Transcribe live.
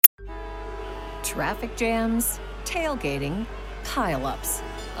Traffic jams, tailgating, pile-ups.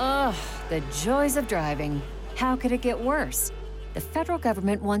 Ugh, the joys of driving. How could it get worse? The federal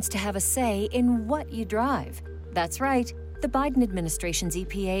government wants to have a say in what you drive. That's right. The Biden administration's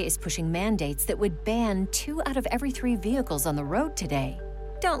EPA is pushing mandates that would ban 2 out of every 3 vehicles on the road today.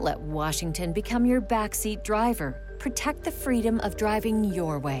 Don't let Washington become your backseat driver. Protect the freedom of driving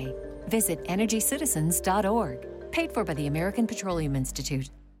your way. Visit EnergyCitizens.org. Paid for by the American Petroleum Institute.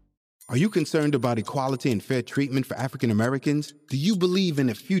 Are you concerned about equality and fair treatment for African Americans? Do you believe in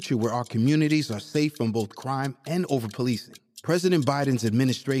a future where our communities are safe from both crime and over-policing? President Biden's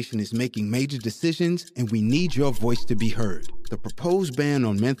administration is making major decisions, and we need your voice to be heard. The proposed ban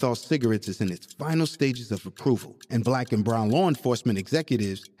on menthol cigarettes is in its final stages of approval, and Black and brown law enforcement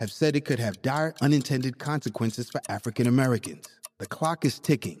executives have said it could have dire unintended consequences for African Americans. The clock is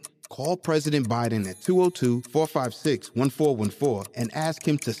ticking. Call President Biden at 202-456-1414 and ask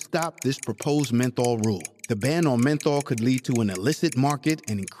him to stop this proposed menthol rule. The ban on menthol could lead to an illicit market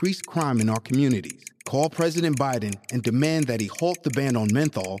and increased crime in our communities. Call President Biden and demand that he halt the ban on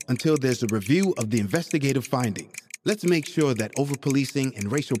menthol until there's a review of the investigative findings. Let's make sure that over-policing and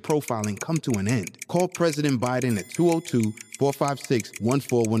racial profiling come to an end. Call President Biden at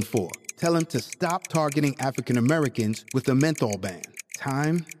 202-456-1414. Tell him to stop targeting African Americans with a menthol ban.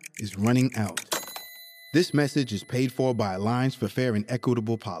 Time is running out. This message is paid for by Alliance for Fair and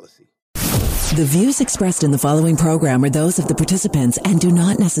Equitable Policy. The views expressed in the following program are those of the participants and do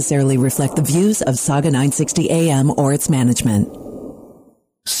not necessarily reflect the views of Saga 960 AM or its management.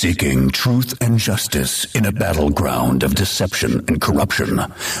 Seeking truth and justice in a battleground of deception and corruption.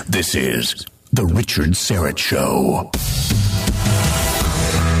 This is The Richard Syrett Show.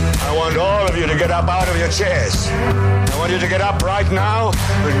 I want all of you to get up out of your chairs. I want you to get up right now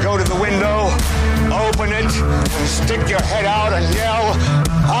and go to the window, open it, and stick your head out and yell,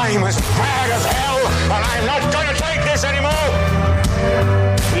 "I'm as bad as hell, and I'm not going to take this anymore!"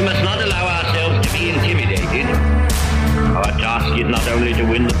 We must not allow ourselves to be intimidated. Our task is not only to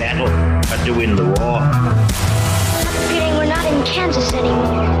win the battle, but to win the war. I'm feeling we're not in Kansas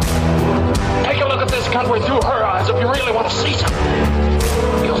anymore. Take a look at this country through her eyes if you really want to see something.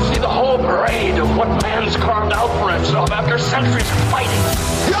 You'll see the whole parade of what man's carved out for himself after centuries of fighting.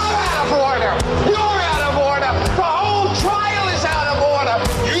 You're out of order! You're out of order! The whole trial is out of order!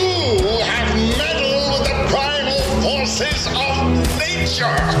 You have meddled with the primal forces of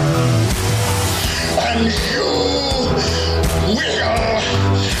nature! And you will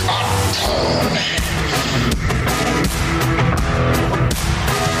atone.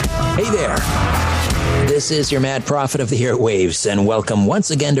 Hey there. This is your Mad Prophet of the Airwaves, and welcome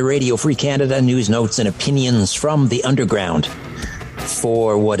once again to Radio Free Canada, news, notes, and opinions from the underground.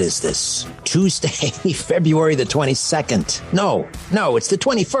 For, what is this? Tuesday, February the 22nd. No, it's the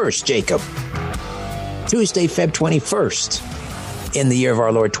 21st, Jacob. Tuesday, Feb 21st in the year of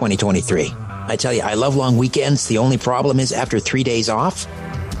our Lord 2023. I tell you, I love long weekends. The only problem is after 3 days off,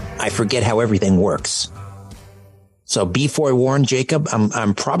 I forget how everything works. So be forewarned, Jacob,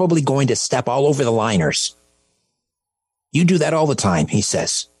 I'm probably going to step all over the liners. You do that all the time, he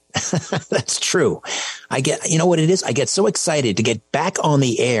says. That's true. You know what it is? I get so excited to get back on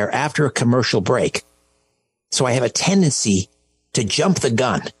the air after a commercial break. So I have a tendency to jump the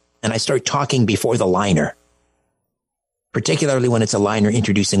gun and I start talking before the liner. Particularly when it's a liner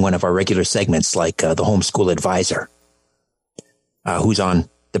introducing one of our regular segments like the Homeschool Advisor, who's on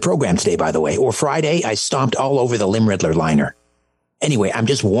the program today, by the way. Or Friday, I stomped all over the Lim Riddler liner. Anyway, I'm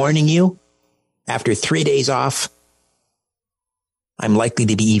just warning you, after 3 days off, I'm likely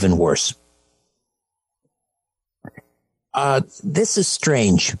to be even worse. This is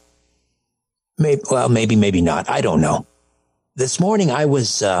strange. Maybe not. I don't know. This morning, I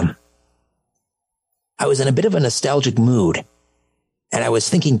was in a bit of a nostalgic mood, and I was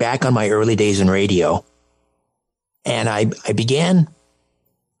thinking back on my early days in radio, and I began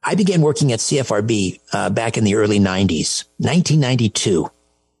working at CFRB back in the early 90s, 1992,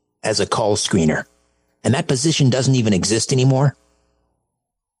 as a call screener. And that position doesn't even exist anymore.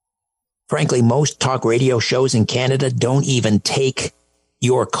 Frankly, most talk radio shows in Canada don't even take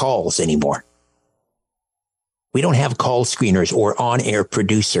your calls anymore. We don't have call screeners or on-air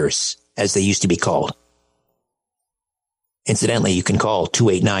producers, as they used to be called. Incidentally, you can call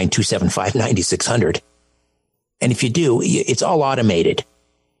 289-275-9600. And if you do, it's all automated.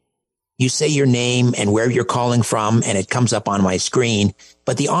 You say your name and where you're calling from, and it comes up on my screen.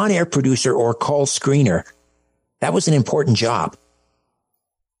 But the on-air producer or call screener, that was an important job.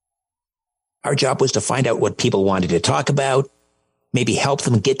 Our job was to find out what people wanted to talk about, maybe help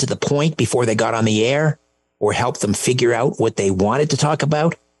them get to the point before they got on the air, or help them figure out what they wanted to talk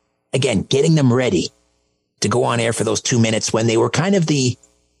about. again, getting them ready to go on air for those 2 minutes when they were kind of the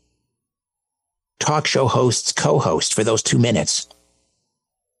talk show host's co-host for those 2 minutes.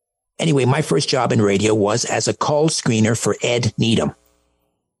 Anyway, my first job in radio was as a call screener for Ed Needham,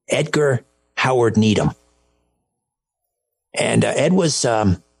 Edgar Howard Needham. And Ed was,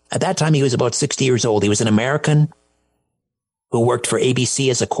 at that time, he was about 60 years old. He was an American who worked for ABC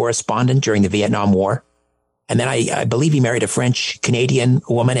as a correspondent during the Vietnam War. And then I believe he married a French-Canadian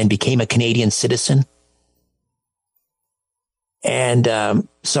woman and became a Canadian citizen. And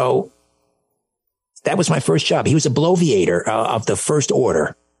so that was my first job. He was a bloviator of the first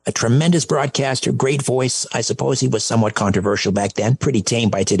order, a tremendous broadcaster, great voice. I suppose he was somewhat controversial back then, pretty tame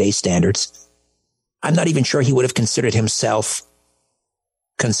by today's standards. I'm not even sure he would have considered himself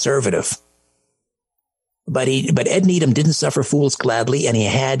conservative. But Ed Needham didn't suffer fools gladly, and he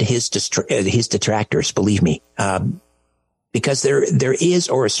had his detractors, believe me. Because there is,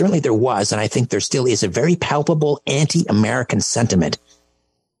 or certainly there was, and I think there still is, a very palpable anti-American sentiment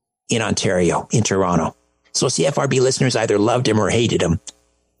in Ontario, in Toronto. So CFRB listeners either loved him or hated him,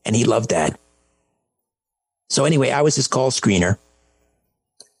 and he loved that. So anyway, I was his call screener.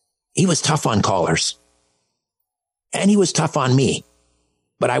 He was tough on callers, and he was tough on me.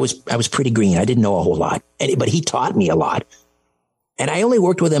 But I was pretty green. I didn't know a whole lot, but he taught me a lot. And I only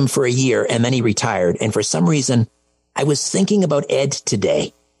worked with him for a year, and then he retired. And for some reason, I was thinking about Ed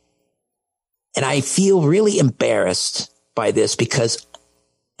today. And I feel really embarrassed by this because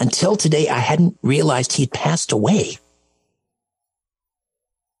until today, I hadn't realized he'd passed away.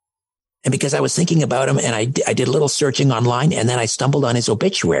 And because I was thinking about him, and I did a little searching online, and then I stumbled on his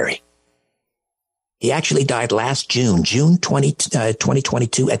obituary. He actually died last June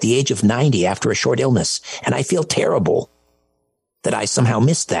 2022, at the age of 90 after a short illness. And I feel terrible that I somehow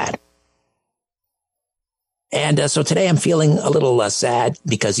missed that. And so today I'm feeling a little sad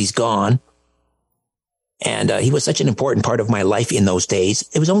because he's gone. And he was such an important part of my life in those days.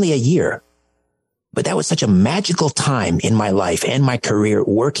 It was only a year. But that was such a magical time in my life and my career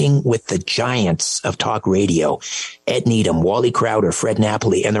working with the giants of talk radio. Ed Needham, Wally Crowder, Fred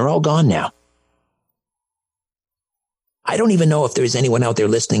Napoli, and they're all gone now. I don't even know if there's anyone out there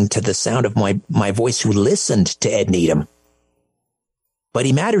listening to the sound of my voice who listened to Ed Needham. But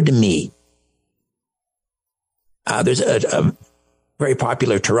he mattered to me. There's a very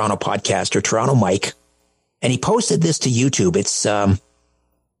popular Toronto podcaster, Toronto Mike, and he posted this to YouTube.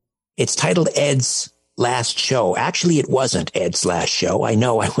 It's titled Ed's Last Show. Actually, it wasn't Ed's last show. I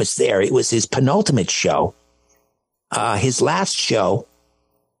know, I was there. It was his penultimate show. His last show,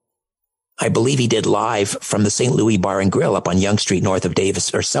 I believe he did live from the St. Louis Bar and Grill up on Yonge Street, north of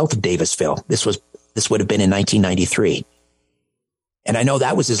Davis, or south of Davisville. This would have been in 1993. And I know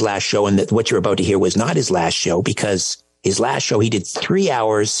that was his last show, and that what you're about to hear was not his last show, because his last show, he did 3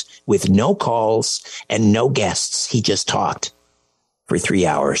 hours with no calls and no guests. He just talked for 3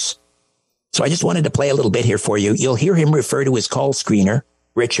 hours. So I just wanted to play a little bit here for you. You'll hear him refer to his call screener,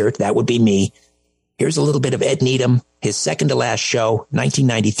 Richard. That would be me. Here's a little bit of Ed Needham, his second to last show,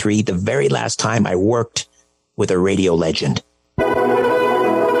 1993, the very last time I worked with a radio legend.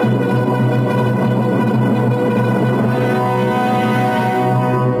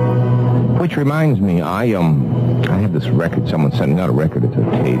 Which reminds me, I have this record. Someone sent me, not a record, it's a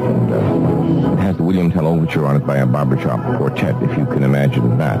tape, and it has the William Tell Overture on it by a barbershop quartet, if you can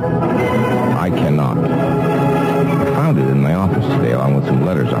imagine that. I cannot. I found it in my office today along with some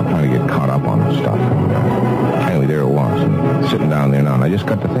letters. I'm trying to get caught up on the stuff. Anyway, there it was, and sitting down there now, and I just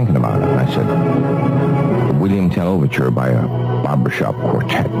got to thinking about it, and I said, the William Tell Overture by a barbershop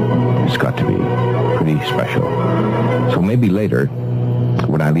quartet. It's got to be pretty special. So maybe later,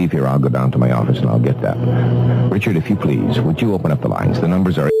 when I leave here, I'll go down to my office and I'll get that. Richard, if you please, would you open up the lines? The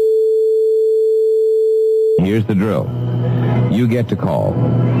numbers are... Here's the drill. You get to call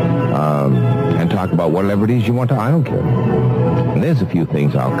and talk about whatever it is you want to. I don't care. And there's a few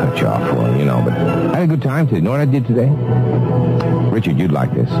things I'll cut you off for, but I had a good time today. You know what I did today? Richard, you'd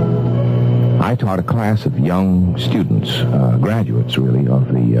like this. I taught a class of young students, graduates, really, of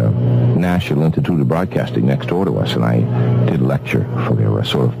the National Institute of Broadcasting next door to us, and I did a lecture for their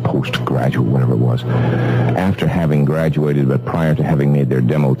sort of postgraduate, whatever it was, after having graduated, but prior to having made their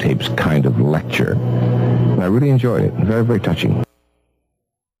demo tapes kind of lecture. And I really enjoyed it. Very, very touching.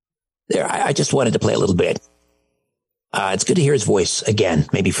 There, I just wanted to play a little bit. It's good to hear his voice again,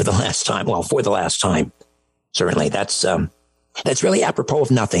 maybe for the last time. Well, for the last time, certainly. That's really apropos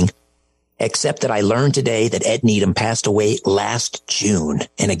of nothing. Except that I learned today that Ed Needham passed away last June.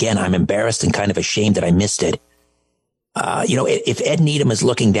 And again, I'm embarrassed and kind of ashamed that I missed it. If Ed Needham is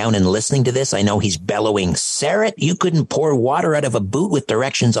looking down and listening to this, I know he's bellowing, Syrett, you couldn't pour water out of a boot with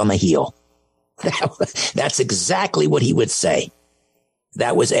directions on the heel. That's exactly what he would say.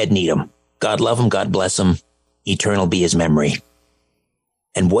 That was Ed Needham. God love him. God bless him. Eternal be his memory.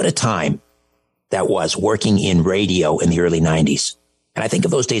 And what a time that was, working in radio in the early 90s. And I think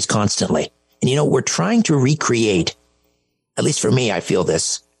of those days constantly. And, we're trying to recreate, at least for me, I feel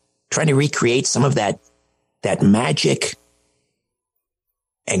this, trying to recreate some of that magic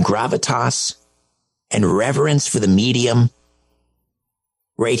and gravitas and reverence for the medium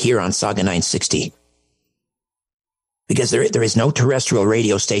right here on Saga 960. Because there is no terrestrial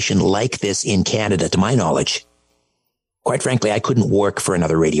radio station like this in Canada, to my knowledge. Quite frankly, I couldn't work for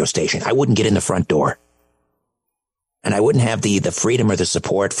another radio station. I wouldn't get in the front door. And I wouldn't have the freedom or the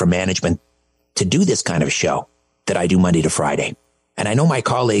support from management to do this kind of show that I do Monday to Friday. And I know my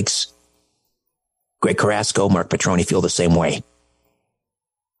colleagues, Greg Carrasco, Mark Petroni, feel the same way.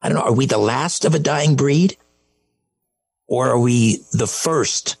 I don't know, are we the last of a dying breed? Or are we the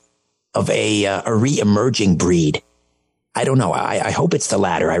first of a re-emerging breed? I don't know. I hope it's the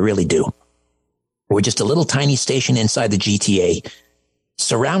latter. I really do. We're just a little tiny station inside the GTA,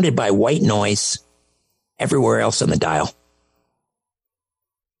 surrounded by white noise everywhere else on the dial.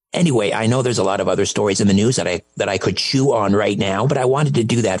 Anyway, I know there's a lot of other stories in the news that I could chew on right now, but I wanted to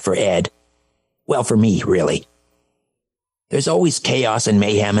do that for Ed. Well, for me, really. There's always chaos and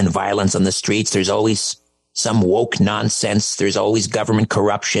mayhem and violence on the streets. There's always some woke nonsense. There's always government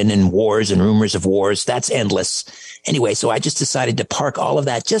corruption and wars and rumors of wars. That's endless. Anyway, so I just decided to park all of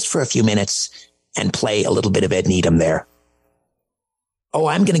that just for a few minutes and play a little bit of Ed Needham there. Oh,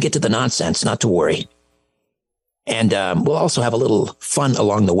 I'm going to get to the nonsense, not to worry. And we'll also have a little fun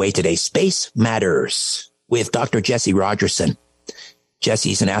along the way today. Space Matters with Dr. Jesse Rogerson.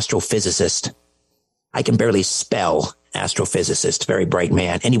 Jesse's an astrophysicist. I can barely spell astrophysicist, very bright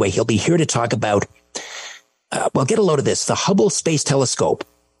man. Anyway, he'll be here to talk about, get a load of this, the Hubble Space Telescope.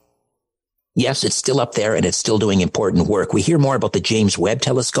 Yes, it's still up there and it's still doing important work. We hear more about the James Webb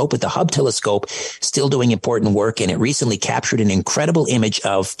Telescope, but the Hubble Telescope still doing important work, and it recently captured an incredible image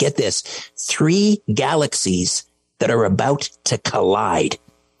of, get this, 3 galaxies that are about to collide.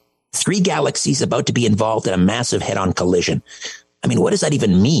 3 galaxies about to be involved in a massive head-on collision. I mean, what does that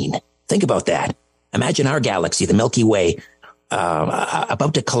even mean? Think about that. Imagine our galaxy, the Milky Way,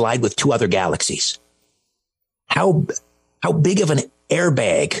 about to collide with 2 other galaxies. How big of an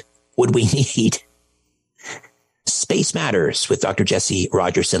airbag would we need? Space Matters with Dr. Jesse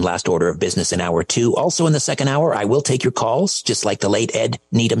Rogerson, last order of business in hour 2. Also in the second hour, I will take your calls, just like the late Ed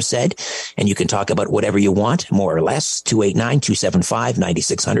Needham said, and you can talk about whatever you want, more or less,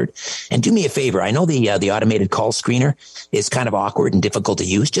 289-275-9600. And do me a favor, I know the automated call screener is kind of awkward and difficult to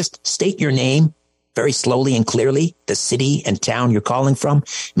use. Just state your name very slowly and clearly, the city and town you're calling from,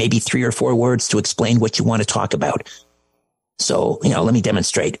 maybe 3 or 4 words to explain what you want to talk about. So, let me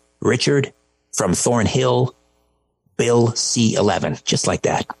demonstrate. Richard from Thornhill, Bill C11, just like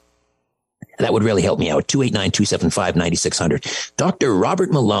that. That would really help me out. 289-275-9600. Dr.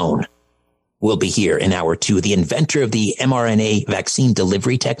 Robert Malone will be here in hour 2, the inventor of the mRNA vaccine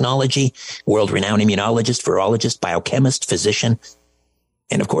delivery technology, world-renowned immunologist, virologist, biochemist, physician.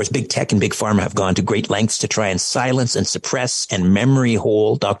 And of course, big tech and big pharma have gone to great lengths to try and silence and suppress and memory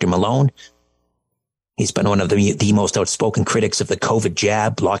hole Dr. Malone. He's been one of the most outspoken critics of the COVID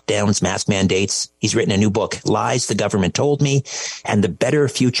jab, lockdowns, mask mandates. He's written a new book, Lies the Government Told Me, and the Better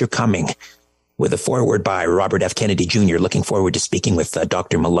Future Coming, with a foreword by Robert F. Kennedy Jr. Looking forward to speaking with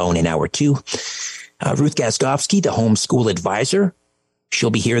Dr. Malone in hour 2. Ruth Gaskovsky, the homeschool advisor.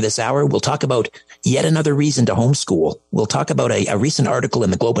 She'll be here this hour. We'll talk about yet another reason to homeschool. We'll talk about a recent article in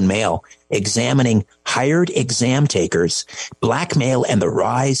the Globe and Mail examining hired exam takers, blackmail, and the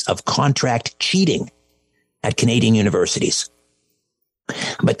rise of contract cheating at Canadian universities.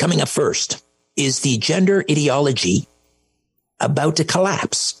 But coming up first is the gender ideology about to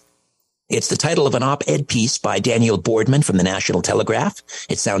collapse. It's the title of an op-ed piece by Daniel Boardman from the National Telegraph.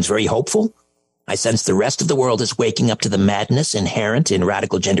 It sounds very hopeful. I sense the rest of the world is waking up to the madness inherent in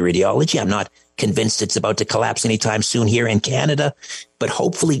radical gender ideology. I'm not convinced it's about to collapse anytime soon here in Canada, but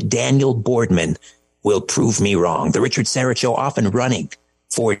hopefully Daniel Boardman will prove me wrong. The Richard Syrett Show off and running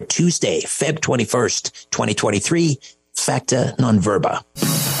for Tuesday, Feb 21st, 2023, Facta Non Verba.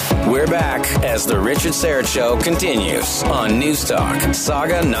 We're back as the Richard Syrett Show continues on News Talk,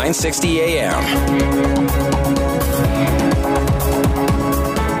 Saga 960 AM.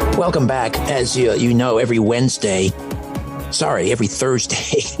 Welcome back. As you know, every Thursday.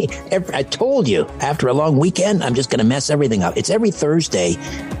 I told you, after a long weekend, I'm just going to mess everything up. It's every Thursday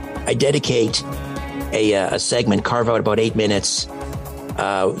I dedicate a segment, carve out about 8 minutes.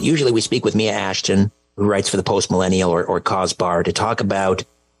 Usually we speak with Mia Ashton, who writes for the Post Millennial or Cause Bar, to talk about,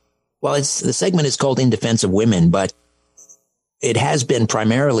 well, the segment is called In Defense of Women, but it has been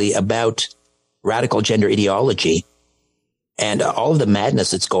primarily about radical gender ideology and all of the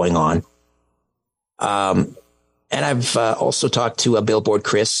madness that's going on. And I've also talked to Billboard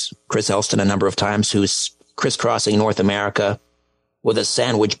Chris Elston a number of times, who's crisscrossing North America with a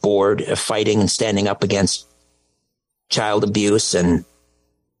sandwich board, fighting and standing up against child abuse and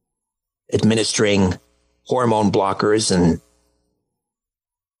administering hormone blockers and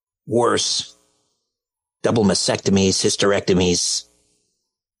worse, double mastectomies, hysterectomies,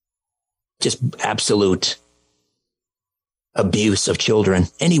 just absolute abuse of children.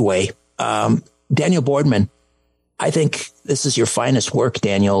 Anyway, Daniel Boardman, I think this is your finest work,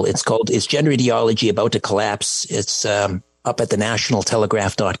 Daniel. It's called Is Gender Ideology About to Collapse? It's up at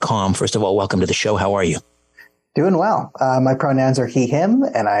thenationaltelegraph.com. First of all, welcome to the show. How are you? Doing well. My pronouns are he, him,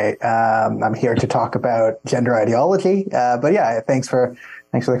 and I'm here to talk about gender ideology. But yeah, thanks for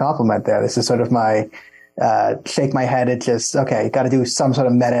the compliment there. This is sort of my shake my head at just, okay, got to do some sort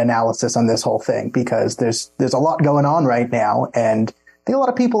of meta-analysis on this whole thing, because there's a lot going on right now, and I think a lot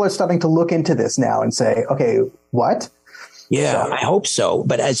of people are starting to look into this now and say, okay, what? Yeah, I hope so.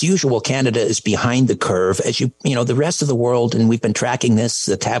 But as usual, Canada is behind the curve. As you know, the rest of the world, and we've been tracking this,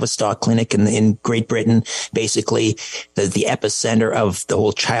 the Tavistock Clinic in Great Britain, basically the epicenter of the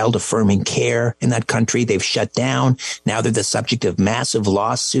whole child affirming care in that country. They've shut down. Now they're the subject of massive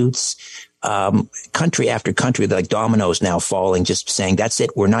lawsuits. Country after country, like dominoes now falling, just saying, that's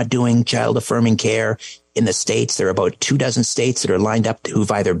it. We're not doing child affirming care. In the States, there are about 24 states that are lined up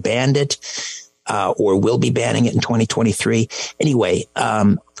who've either banned it, or will be banning it in 2023. Anyway,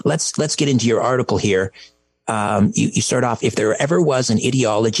 let's get into your article here. You start off, if there ever was an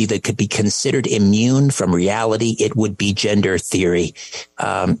ideology that could be considered immune from reality, it would be gender theory.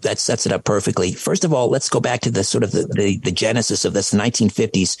 That sets it up perfectly. First of all, let's go back to the sort of the genesis of this,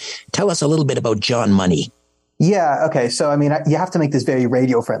 1950s. Tell us a little bit about John Money. Yeah. Okay. So, I mean, you have to make this very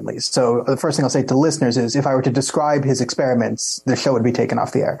radio friendly. So the first thing I'll say to listeners is, if I were to describe his experiments, the show would be taken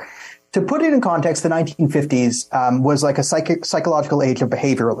off the air. To put it in context, the 1950s was like a psychological age of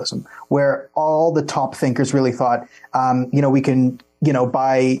behavioralism, where all the top thinkers really thought, we can, we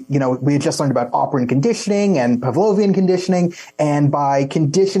had just learned about operant conditioning and Pavlovian conditioning, and by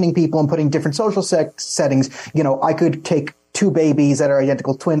conditioning people and putting different social settings, I could take two babies that are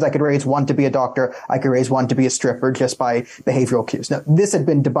identical twins. I could raise one to be a doctor. I could raise one to be a stripper just by behavioral cues. Now, this had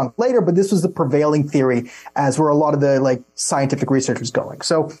been debunked later, but this was the prevailing theory, as were a lot of the scientific research was going.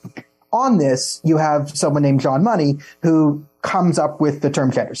 So on this, you have someone named John Money who comes up with the term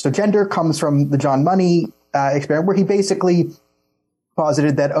gender. So gender comes from the John Money experiment, where he basically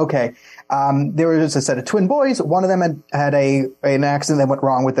posited that, okay, there was a set of twin boys. One of them had an accident that went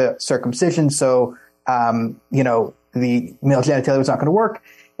wrong with the circumcision. So, the male genitalia was not going to work.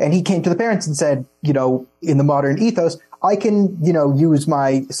 And he came to the parents and said, in the modern ethos, I can, use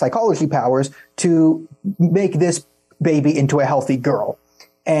my psychology powers to make this baby into a healthy girl,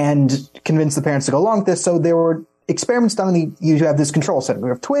 and convince the parents to go along with this. So there were experiments done, you have this control setting. We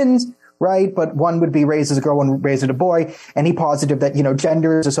have twins, right? But one would be raised as a girl, one raised as a boy. And he posited that,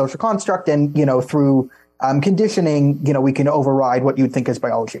 gender is a social construct, and, through conditioning, we can override what you'd think is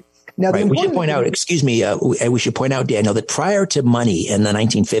biology. Now, right. We should point out, Daniel, that prior to Money in the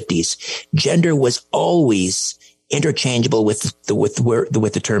 1950s, gender was always interchangeable with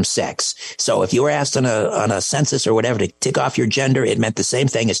the term sex. So if you were asked on a census or whatever to tick off your gender, it meant the same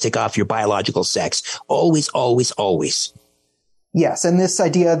thing as tick off your biological sex. Always, always, always. Yes, and this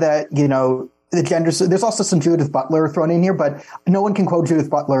idea that the gender. There's also some Judith Butler thrown in here, but no one can quote Judith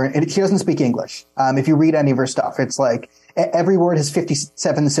Butler, and she doesn't speak English. If you read any of her stuff, it's like every word has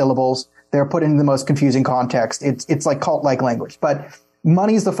 57 syllables. They're put in the most confusing context. It's like cult-like language, but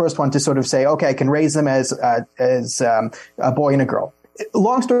Money's the first one to sort of say, okay, I can raise them as a boy and a girl.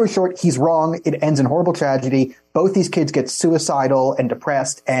 Long story short, he's wrong. It ends in horrible tragedy. Both these kids get suicidal and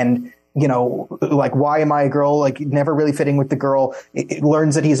depressed, and why am I a girl? Never really fitting with the girl. It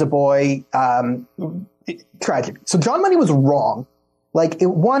learns that he's a boy. Tragic. So John Money was wrong.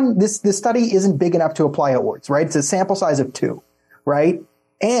 This study isn't big enough to apply awards, right? It's a sample size of 2, right?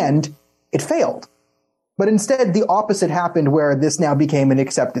 And it failed. But instead, the opposite happened, where this now became an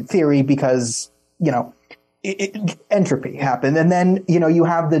accepted theory because, entropy happened. And then, you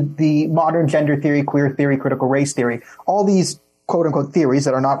have the modern gender theory, queer theory, critical race theory, all these quote unquote theories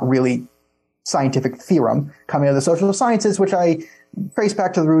that are not really scientific theorem coming out of the social sciences, which I trace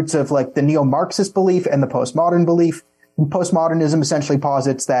back to the roots of the neo-Marxist belief and the postmodern belief. Postmodernism essentially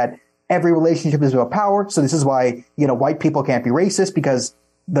posits that every relationship is about power. So this is why, white people can't be racist, because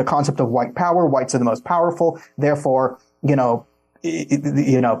the concept of white power, whites are the most powerful. Therefore, power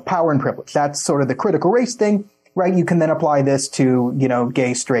and privilege. That's sort of the critical race thing, right? You can then apply this to,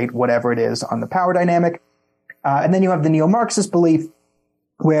 gay, straight, whatever it is on the power dynamic. And then you have the neo-Marxist belief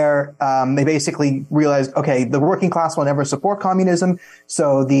where they basically realized, okay, the working class will never support communism.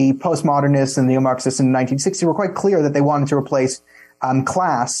 So the postmodernists and neo-Marxists in 1960 were quite clear that they wanted to replace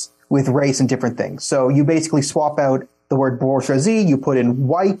class with race and different things. So you basically swap out the word bourgeoisie, you put in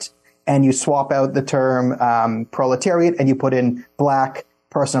white, and you swap out the term proletariat, and you put in black,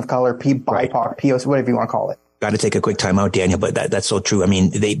 person of color, BIPOC, POC, whatever you want to call it. Got to take a quick time out, Daniel, but that's so true. I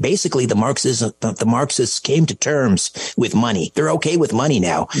mean, they basically, the Marxists came to terms with money. They're okay with money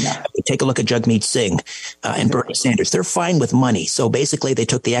now. Yeah. Take a look at Jagmeet Singh and Bernie Sanders. They're fine with money. So basically, they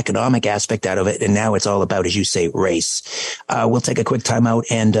took the economic aspect out of it, and now it's all about, as you say, race. We'll take a quick time out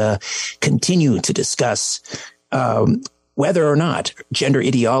and continue to discuss whether or not gender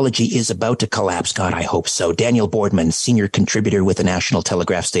ideology is about to collapse. God, I hope so. Daniel Boardman, senior contributor with the National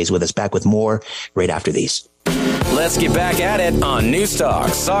Telegraph, stays with us. Back with more right after these. Let's get back at it on News Talk,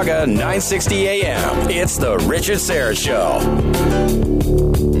 Saga 960 AM. It's the Richard Syrett Show.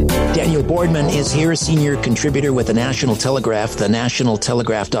 Daniel Boardman is here, senior contributor with the National Telegraph,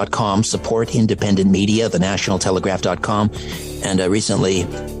 thenationaltelegraph.com. Support independent media, thenationaltelegraph.com. And recently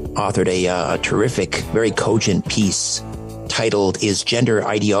authored a terrific, very cogent piece titled, Is Gender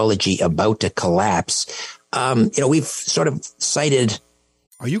Ideology About to Collapse? We've sort of cited...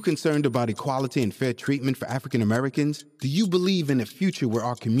 Are you concerned about equality and fair treatment for African Americans? Do you believe in a future where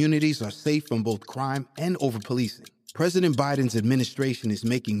our communities are safe from both crime and over-policing? President Biden's administration is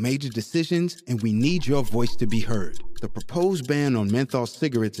making major decisions, and we need your voice to be heard. The proposed ban on menthol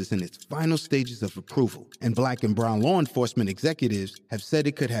cigarettes is in its final stages of approval, and Black and brown law enforcement executives have said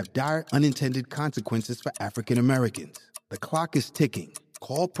it could have dire unintended consequences for African Americans. The clock is ticking.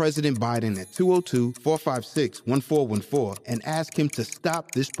 Call President Biden at 202-456-1414 and ask him to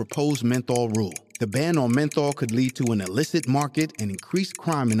stop this proposed menthol rule. The ban on menthol could lead to an illicit market and increased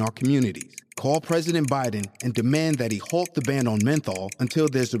crime in our communities. Call President Biden and demand that he halt the ban on menthol until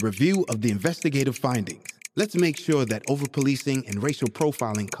there's a review of the investigative findings. Let's make sure that over-policing and racial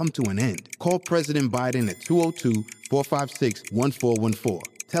profiling come to an end. Call President Biden at 202-456-1414.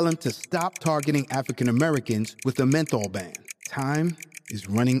 Tell him to stop targeting African Americans with a menthol ban. Time is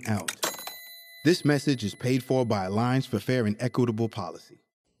running out. This message is paid for by Alliance for Fair and Equitable Policy.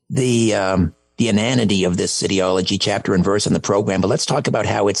 The inanity of this ideology, chapter and verse in the program, but let's talk about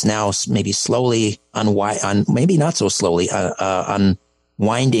how it's now maybe slowly maybe not so slowly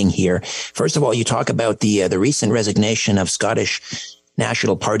unwinding here. First of all, you talk about the recent resignation of Scottish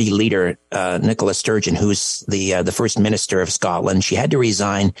National Party leader Nicola Sturgeon, who's the First Minister of Scotland. She had to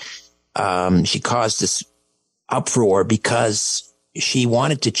resign. She caused this uproar because she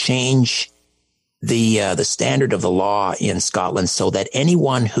wanted to change the standard of the law in Scotland so that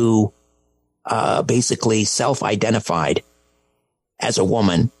anyone who basically self-identified as a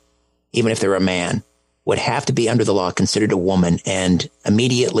woman, even if they're a man, would have to be under the law considered a woman. And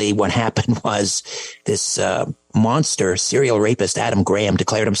immediately what happened was this monster serial rapist, Adam Graham,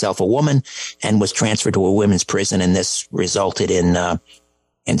 declared himself a woman and was transferred to a women's prison. And this resulted in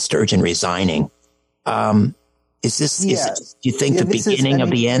Sturgeon resigning. Is this, do you think, the beginning of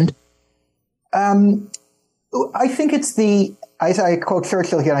the end? I think it's I quote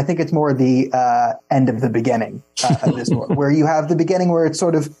Churchill here, and I think it's more the end of the beginning of this war, where you have the beginning where it's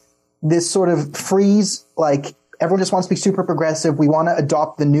sort of this sort of freeze, like everyone just wants to be super progressive. We want to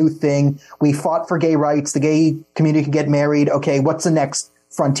adopt the new thing. We fought for gay rights. The gay community can get married. Okay, what's the next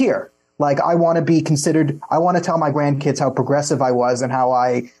frontier? Like, I want to be considered, I want to tell my grandkids how progressive I was and how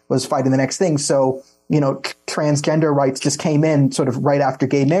I was fighting the next thing. So, transgender rights just came in sort of right after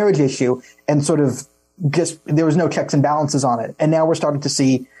gay marriage issue, and sort of just, there was no checks and balances on it. And now we're starting to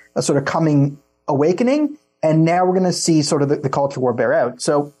see a sort of coming awakening. And now we're going to see sort of the culture war bear out.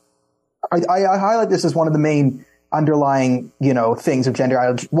 So I highlight this as one of the main underlying, things of gender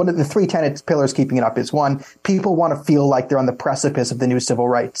ideology. One of the three tenets pillars keeping it up is, one, people want to feel like they're on the precipice of the new civil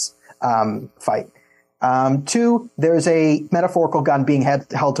rights fight. Two, there's a metaphorical gun being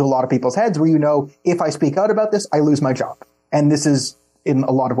held to a lot of people's heads where, if I speak out about this, I lose my job. And this is in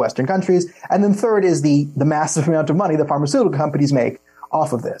a lot of Western countries. And then third is the massive amount of money the pharmaceutical companies make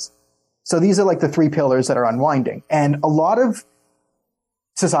off of this. So these are like the three pillars that are unwinding. And a lot of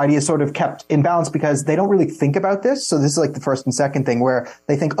society is sort of kept in balance because they don't really think about this. So this is like the first and second thing where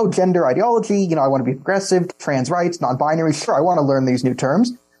they think, gender ideology, I want to be progressive, trans rights, non-binary. Sure, I want to learn these new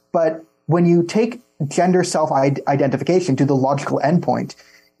terms. But when you take gender self-identification to the logical endpoint,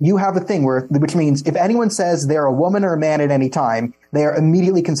 you have a thing which means if anyone says they're a woman or a man at any time, they are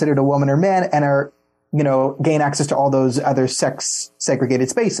immediately considered a woman or man and are, gain access to all those other sex segregated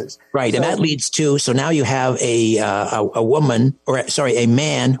spaces. Right. And that leads to, so now you have a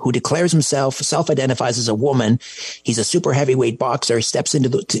man who declares himself, self-identifies as a woman. He's a super heavyweight boxer, steps into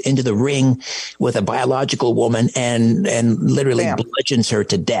the ring with a biological woman and literally bludgeons her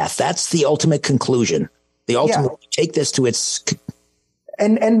to death. That's the ultimate conclusion. The ultimate, take this to its...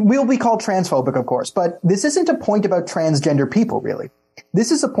 And we'll be called transphobic, of course, but this isn't a point about transgender people, really.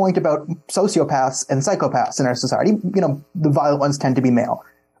 This is a point about sociopaths and psychopaths in our society. The violent ones tend to be male,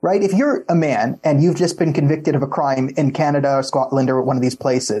 right? If you're a man and you've just been convicted of a crime in Canada or Scotland or one of these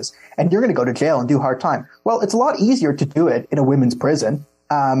places, and you're going to go to jail and do hard time, well, it's a lot easier to do it in a women's prison.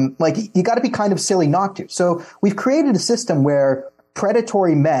 You got to be kind of silly not to. So we've created a system where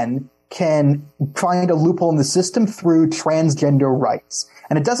predatory men can find a loophole in the system through transgender rights.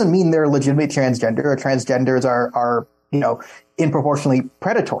 And it doesn't mean they're legitimate transgender or transgenders are disproportionately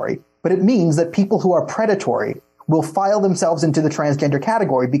predatory, but it means that people who are predatory will file themselves into the transgender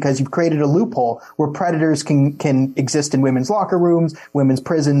category because you've created a loophole where predators can exist in women's locker rooms, women's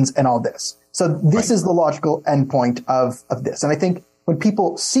prisons, and all this. So this is the logical endpoint of this. And I think when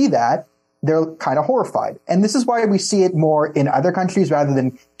people see that, they're kind of horrified. And this is why we see it more in other countries rather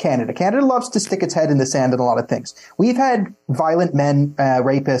than Canada. Canada loves to stick its head in the sand on a lot of things. We've had violent men,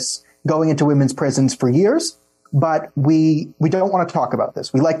 rapists, going into women's prisons for years, but we don't want to talk about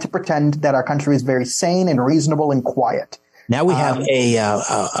this. We like to pretend that our country is very sane and reasonable and quiet. Now we have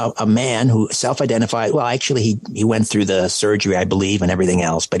a man who self-identified. Well, actually, he went through the surgery, I believe, and everything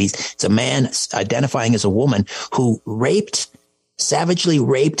else. But it's a man identifying as a woman who savagely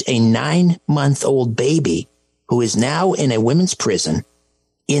raped a 9-month-old baby who is now in a women's prison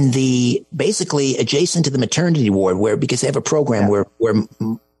basically adjacent to the maternity ward because they have a program where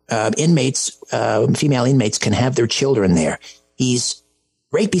inmates, female inmates can have their children there. He's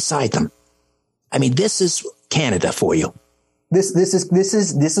right beside them. I mean, this is Canada for you. This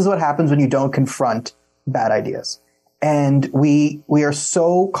is what happens when you don't confront bad ideas. And we are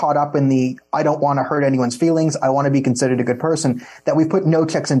so caught up in I don't want to hurt anyone's feelings, I want to be considered a good person, that we put no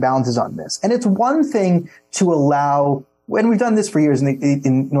checks and balances on this. And it's one thing to allow, and we've done this for years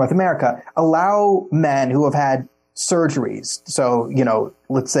in North America, allow men who have had surgeries. So,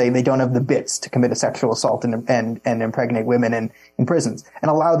 let's say they don't have the bits to commit a sexual assault and impregnate women in prisons, and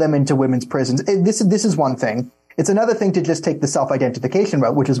allow them into women's prisons. This is one thing. It's another thing to just take the self-identification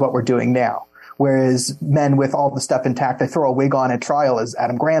route, which is what we're doing now. Whereas men with all the stuff intact, they throw a wig on at trial, as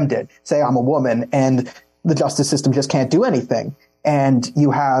Adam Graham did, say I'm a woman, and the justice system just can't do anything. And you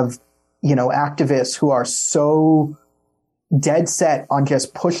have, activists who are so dead set on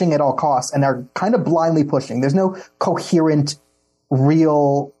just pushing at all costs, and they're kind of blindly pushing. There's no coherent,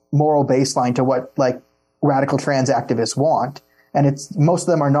 real moral baseline to what radical trans activists want. And most of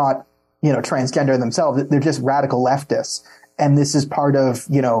them are not, transgender themselves. They're just radical leftists. And this is part of,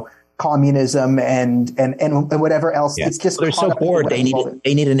 communism and whatever else. Yeah. It's just they're so bored. They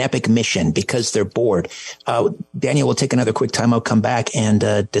need an epic mission because they're bored. Daniel, we'll take another quick time. I'll come back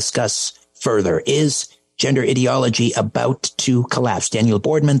and discuss further. Is gender ideology about to collapse? Daniel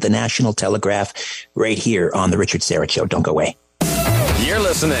Boardman, The National Telegraph, right here on The Richard Syrett Show. Don't go away. You're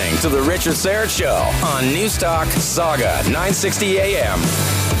listening to The Richard Syrett Show on News Talk Saga 960 AM.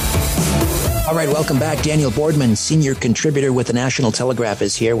 All right, welcome back. Daniel Boardman, senior contributor with the National Telegraph,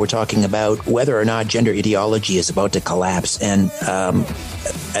 is here. We're talking about whether or not gender ideology is about to collapse. And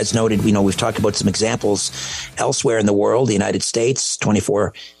as noted, we've talked about some examples elsewhere in the world. The United States,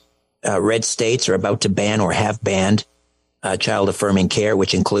 24 red states are about to ban or have banned child-affirming care,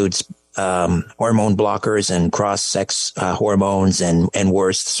 which includes hormone blockers and cross-sex hormones and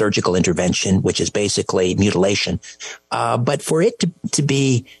worse, surgical intervention, which is basically mutilation. But for it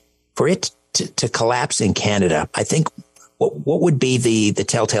to collapse in Canada, I think what would be the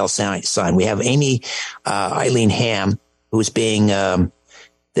telltale sign? We have Amy Eileen Ham, who's being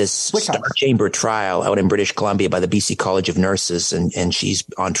this Star Chamber trial out in British Columbia by the BC College of Nurses, and she's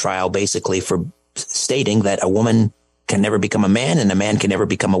on trial basically for stating that a woman can never become a man and a man can never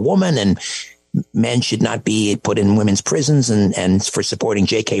become a woman, and men should not be put in women's prisons, and for supporting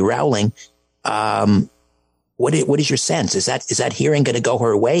J.K. Rowling. What is your sense? Is that hearing going to go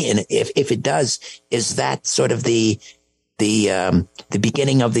her way? And if it does, is that sort of the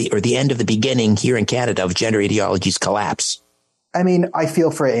beginning of the end of the beginning here in Canada of gender ideology's collapse? I mean, I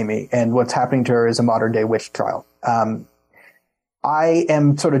feel for Amy, and what's happening to her is a modern day witch trial. I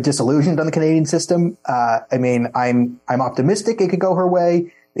am sort of disillusioned on the Canadian system. I'm optimistic it could go her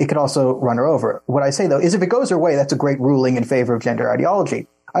way. It could also run her over. What I say, though, is if it goes her way, that's a great ruling in favor of gender ideology.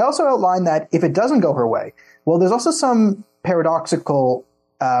 I also outlined that if it doesn't go her way, well, there's also some paradoxical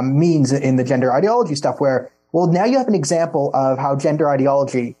means in the gender ideology stuff where, well, now you have an example of how gender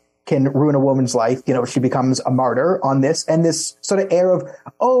ideology can ruin a woman's life. You know, she becomes a martyr on this, and this sort of air of,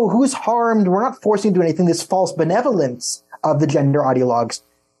 oh, who's harmed? We're not forcing you to do anything. This false benevolence of the gender ideologues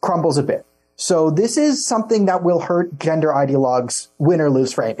crumbles a bit. So this is something that will hurt gender ideologues, win or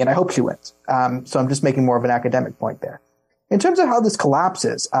lose for Amy, and I hope she wins. So I'm just making more of an academic point there. In terms of how this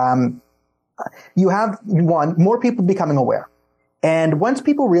collapses, you have, one, more people becoming aware. And once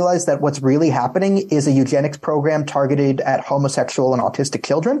people realize that what's really happening is a eugenics program targeted at homosexual and autistic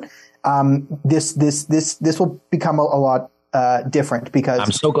children, this will become a lot different, because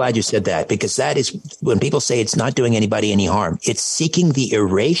I'm so glad you said that, because that is when people say it's not doing anybody any harm, it's seeking the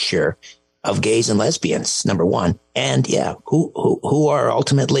erasure of gays and lesbians, number one. And who are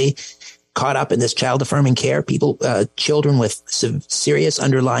ultimately caught up in this child affirming care, people, children with serious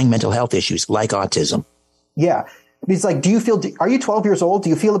underlying mental health issues like autism. Yeah. It's like, are you 12 years old? Do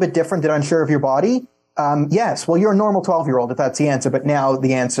you feel a bit different and unsure of your body? Yes. Well, you're a normal 12-year-old if that's the answer. But now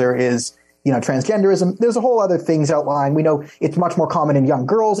the answer is, transgenderism. There's a whole other things outlined. We know it's much more common in young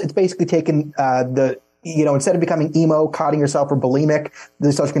girls. It's basically taken, instead of becoming emo, cutting yourself, or bulimic,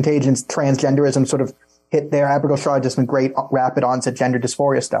 the social contagions, transgenderism sort of hit there. Abigail Shaw did some great rapid onset gender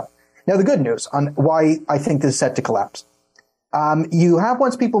dysphoria stuff. Now, the good news on why I think this is set to collapse. You have,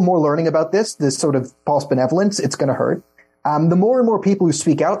 once people more learning about this sort of false benevolence, it's going to hurt. The more and more people who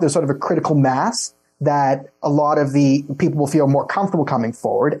speak out, there's sort of a critical mass that a lot of the people will feel more comfortable coming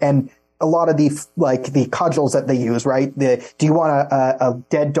forward. And a lot of the cudgels that they use, right? Do you want a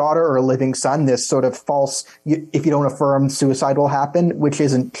dead daughter or a living son? This sort of false, if you don't affirm, suicide will happen, which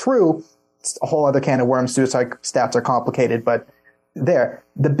isn't true. It's a whole other can of worms. Suicide stats are complicated, but there.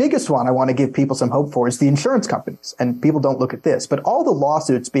 The biggest one I want to give people some hope for is the insurance companies. And people don't look at this, but all the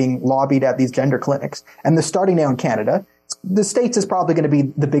lawsuits being lobbied at these gender clinics, and they're starting now in Canada. The States is probably going to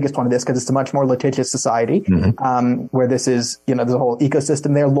be the biggest one of this because it's a much more litigious society, where this is, there's a whole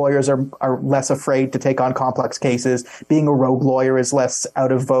ecosystem there. Lawyers are less afraid to take on complex cases. Being a rogue lawyer is less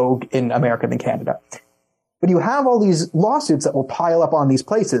out of vogue in America than Canada. But you have all these lawsuits that will pile up on these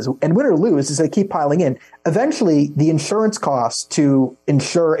places, and win or lose, as they keep piling in, eventually the insurance costs to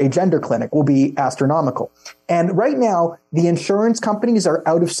insure a gender clinic will be astronomical. And right now, the insurance companies are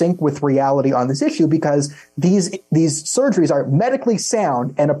out of sync with reality on this issue because these surgeries are medically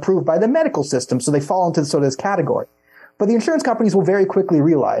sound and approved by the medical system, so they fall into sort of this category. But the insurance companies will very quickly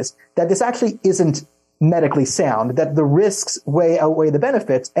realize that this actually isn't medically sound, that the risks way outweigh the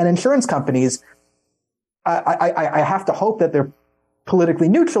benefits, and insurance companies, I have to hope that they're politically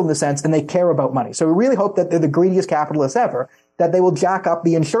neutral in the sense and they care about money. So we really hope that they're the greediest capitalists ever, that they will jack up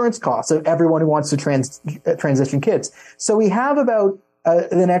the insurance costs of everyone who wants to transition kids. So we have about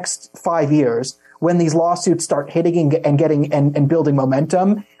the next 5 years when these lawsuits start hitting and getting and building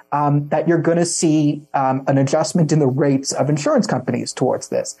momentum, that you're going to see an adjustment in the rates of insurance companies towards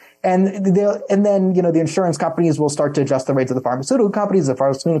this. And then, the insurance companies will start to adjust the rates of the pharmaceutical companies. The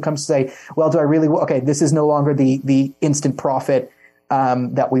pharmaceutical companies say, well, do I really, this is no longer the instant profit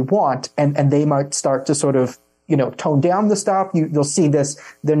that we want. And they might start to sort of, tone down the stuff. You'll see this.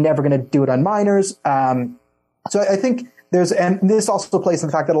 They're never going to do it on minors. So I think and this also plays in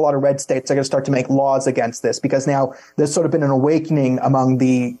the fact that a lot of red states are going to start to make laws against this, because now there's sort of been an awakening among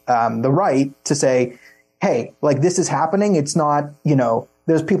the right to say, hey, this is happening. It's not,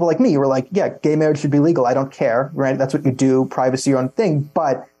 there's people like me who are like, yeah, gay marriage should be legal. I don't care, right? That's what you do, privacy, your own thing.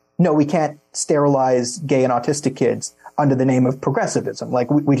 But no, we can't sterilize gay and autistic kids under the name of progressivism.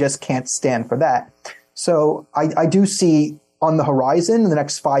 We just can't stand for that. So I do see on the horizon in the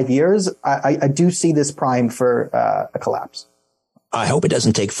next 5 years, I do see this primed for a collapse. I hope it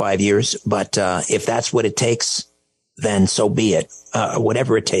doesn't take 5 years, but if that's what it takes, then so be it.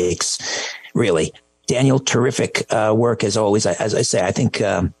 Whatever it takes, really. Daniel, terrific work as always. As I say, I think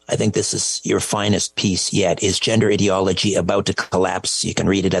this is your finest piece yet. Is gender ideology about to collapse? You can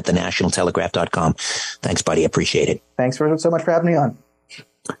read it at thenationaltelegraph.com. Thanks, buddy. Appreciate it. Thanks so much for having me on.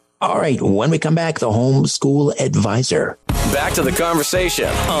 All right. When we come back, the homeschool advisor. Back to the conversation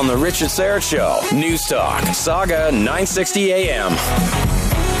on the Richard Syrett Show. News Talk, Saga 960 AM.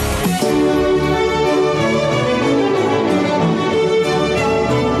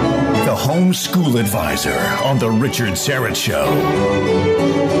 The homeschool advisor on the Richard Syrett Show.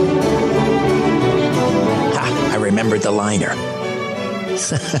 I remembered the liner.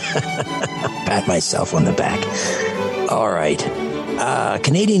 Pat myself on the back. All right.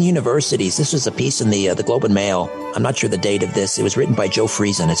 Canadian universities. This was a piece in the Globe and Mail. I'm not sure the date of this. It was written by Joe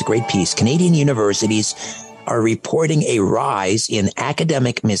Friesen. It's a great piece. Canadian universities are reporting a rise in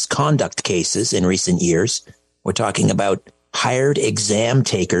academic misconduct cases in recent years. We're talking about hired exam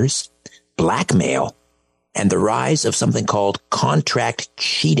takers, blackmail, and the rise of something called contract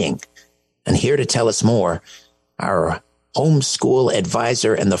cheating. And here to tell us more, our homeschool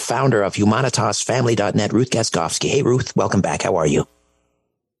advisor and the founder of HumanitasFamily.net, Ruth Gaskowski. Hey, Ruth, welcome back. How are you?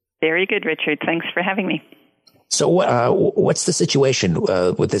 Very good, Richard. Thanks for having me. So what's the situation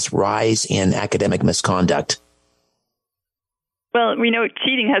with this rise in academic misconduct? Well, we know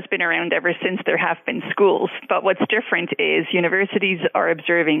cheating has been around ever since there have been schools, but what's different is universities are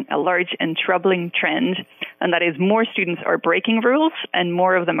observing a large and troubling trend, and that is more students are breaking rules and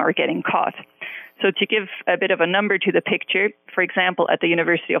more of them are getting caught. So to give a bit of a number to the picture, for example, at the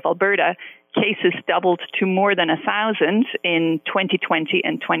University of Alberta, cases doubled to more than 1,000 in 2020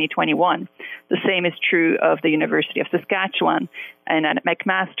 and 2021. The same is true of the University of Saskatchewan and at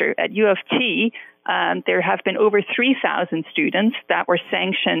McMaster. At U of T, there have been over 3,000 students that were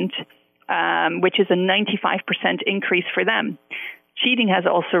sanctioned, which is a 95% increase for them. Cheating has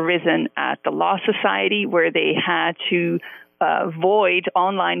also risen at the Law Society, where they had to void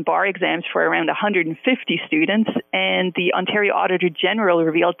online bar exams for around 150 students, and the Ontario Auditor General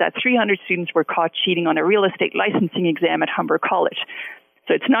revealed that 300 students were caught cheating on a real estate licensing exam at Humber College.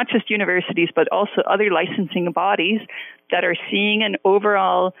 So it's not just universities, but also other licensing bodies that are seeing an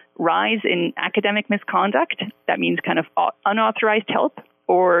overall rise in academic misconduct. That means kind of unauthorized help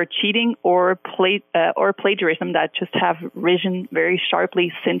or cheating or plagiarism that just have risen very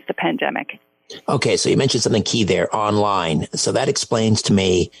sharply since the pandemic. Okay, so you mentioned something key there, online. So that explains to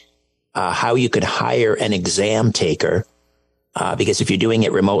me how you could hire an exam taker, because if you're doing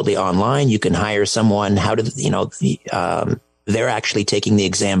it remotely online, you can hire someone. They're actually taking the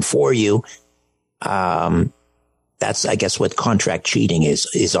exam for you. That's, I guess, what contract cheating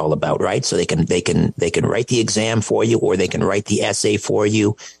is all about, right? So they can write the exam for you, or they can write the essay for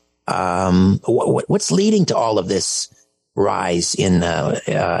you. What's leading to all of this rise in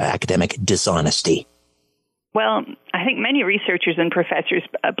academic dishonesty? Well, I think many researchers and professors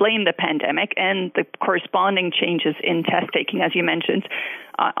blame the pandemic and the corresponding changes in test taking, as you mentioned.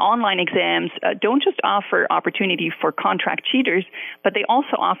 Online exams don't just offer opportunity for contract cheaters, but they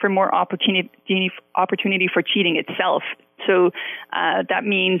also offer more opportunity for cheating itself. So that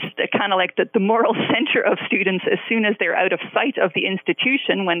means kind of like the moral center of students, as soon as they're out of sight of the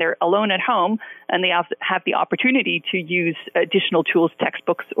institution, when they're alone at home and they have the opportunity to use additional tools,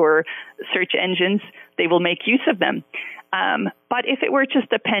 textbooks or search engines, they will make use of them. But if it were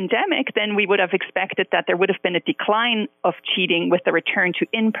just a pandemic, then we would have expected that there would have been a decline of cheating with the return to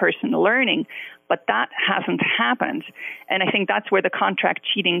in-person learning. But that hasn't happened. And I think that's where the contract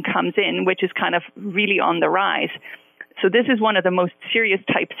cheating comes in, which is kind of really on the rise. So this is one of the most serious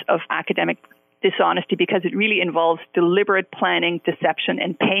types of academic dishonesty because it really involves deliberate planning, deception,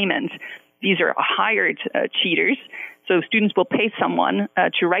 and payment. These are hired cheaters. So students will pay someone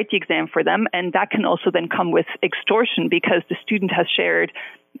to write the exam for them, and that can also then come with extortion because the student has shared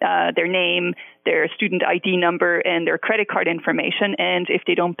their name, their student ID number, and their credit card information. And if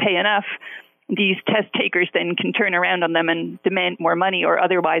they don't pay enough, these test takers then can turn around on them and demand more money or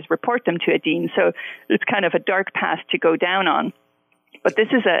otherwise report them to a dean. So it's kind of a dark path to go down on. But this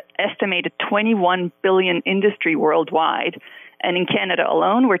is an estimated 21 billion industry worldwide. And in Canada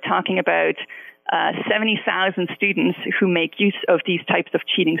alone, we're talking about 70,000 students who make use of these types of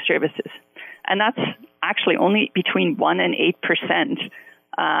cheating services. And that's actually only between 1% and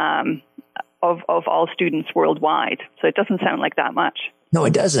 8% of all students worldwide. So it doesn't sound like that much. No,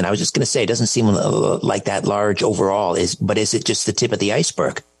 it doesn't. I was just going to say, it doesn't seem like that large overall. But is it just the tip of the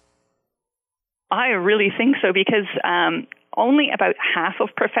iceberg? I really think so, because only about half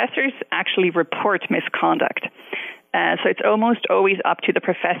of professors actually report misconduct. So it's almost always up to the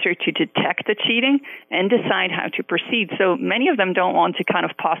professor to detect the cheating and decide how to proceed. So many of them don't want to kind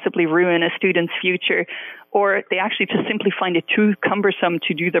of possibly ruin a student's future, or they actually just simply find it too cumbersome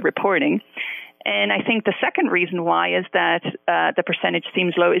to do the reporting. And I think the second reason why is that the percentage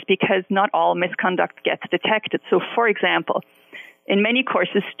seems low is because not all misconduct gets detected. So, for example, in many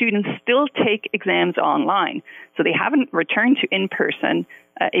courses, students still take exams online. So they haven't returned to in-person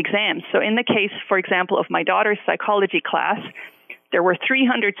exams. So in the case, for example, of my daughter's psychology class, there were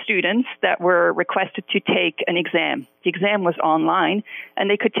 300 students that were requested to take an exam. The exam was online,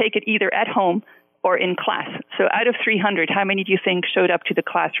 and they could take it either at home or in class. So out of 300, how many do you think showed up to the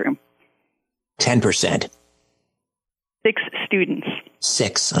classroom? 10%. 6 students.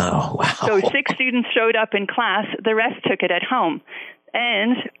 6. Oh, wow. So 6 students showed up in class. The rest took it at home.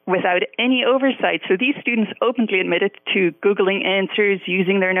 And without any oversight. So these students openly admitted to Googling answers,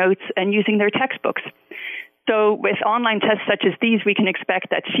 using their notes, and using their textbooks. So with online tests such as these, we can expect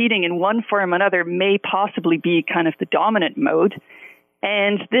that cheating in one form or another may possibly be kind of the dominant mode.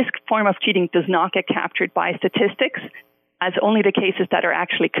 And this form of cheating does not get captured by statistics, as only the cases that are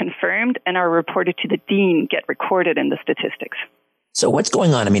actually confirmed and are reported to the dean get recorded in the statistics. So what's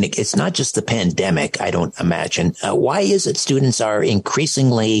going on? I mean, it's not just the pandemic, I don't imagine. Why is it students are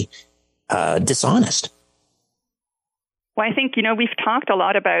increasingly dishonest? Well, I think, we've talked a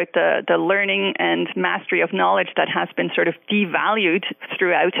lot about the learning and mastery of knowledge that has been sort of devalued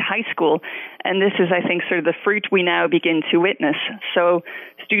throughout high school. And this is, I think, sort of the fruit we now begin to witness. So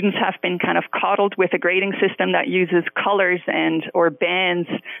students have been kind of coddled with a grading system that uses colors or bands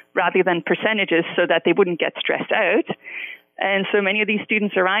rather than percentages so that they wouldn't get stressed out. And so many of these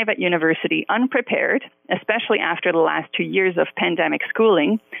students arrive at university unprepared, especially after the last 2 years of pandemic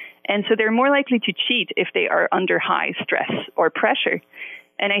schooling. And so they're more likely to cheat if they are under high stress or pressure.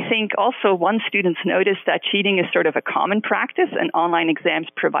 And I think also once students notice that cheating is sort of a common practice and online exams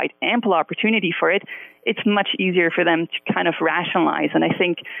provide ample opportunity for it, it's much easier for them to kind of rationalize. And I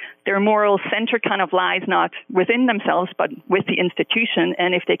think their moral center kind of lies not within themselves, but with the institution.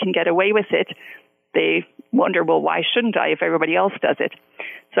 And if they can get away with it, they wonder, well, why shouldn't I if everybody else does it?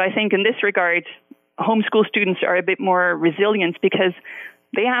 So I think in this regard, homeschool students are a bit more resilient because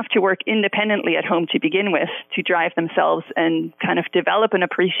they have to work independently at home to begin with to drive themselves and kind of develop an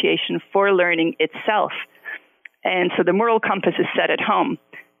appreciation for learning itself. And so the moral compass is set at home,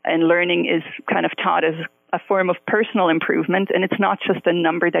 and learning is kind of taught as a form of personal improvement, and it's not just a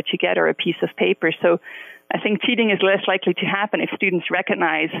number that you get or a piece of paper. So I think cheating is less likely to happen if students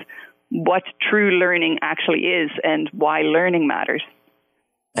recognize what true learning actually is and why learning matters.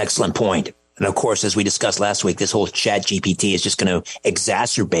 Excellent point. And of course, as we discussed last week, this whole chat GPT is just going to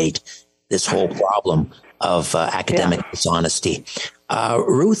exacerbate this whole problem of academic dishonesty.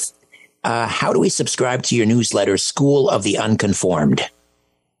 Ruth, how do we subscribe to your newsletter, School of the Unconformed?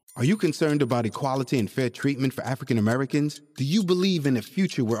 Are you concerned about equality and fair treatment for African Americans? Do you believe in a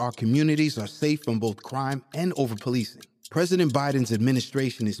future where our communities are safe from both crime and over-policing? President Biden's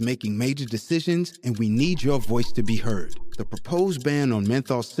administration is making major decisions, and we need your voice to be heard. The proposed ban on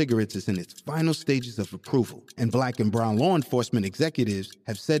menthol cigarettes is in its final stages of approval, and Black and brown law enforcement executives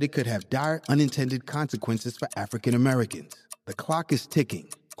have said it could have dire unintended consequences for African Americans. The clock is ticking.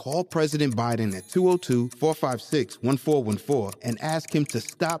 Call President Biden at 202-456-1414 and ask him to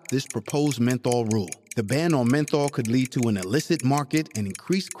stop this proposed menthol rule. The ban on menthol could lead to an illicit market and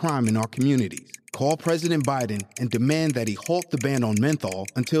increased crime in our communities. Call President Biden and demand that he halt the ban on menthol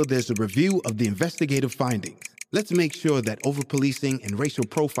until there's a review of the investigative findings. Let's make sure that over-policing and racial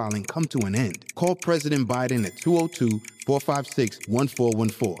profiling come to an end. Call President Biden at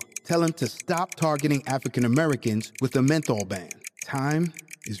 202-456-1414. Tell him to stop targeting African Americans with a menthol ban. Time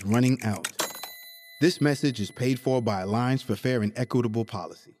is running out. This message is paid for by Alliance for Fair and Equitable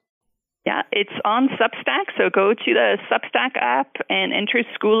Policy. Yeah, it's on Substack, so go to the Substack app and enter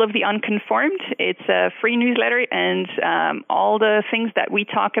School of the Unconformed. It's a free newsletter, and all the things that we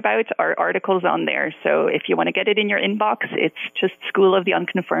talk about are articles on there. So if you want to get it in your inbox, it's just School of the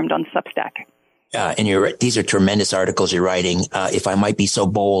Unconformed on Substack. And these are tremendous articles you're writing. If I might be so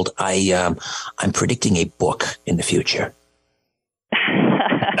bold, I'm predicting a book in the future.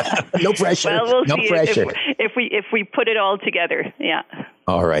 No pressure. Well, we'll no see pressure. If we put it all together. Yeah.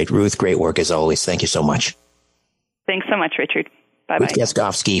 All right, Ruth. Great work as always. Thank you so much. Thanks so much, Richard. Bye-bye. Ruth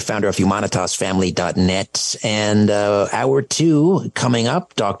Gaskovsky, founder of HumanitasFamily.net. And hour 2 coming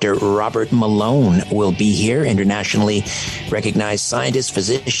up, Dr. Robert Malone will be here, internationally recognized scientist,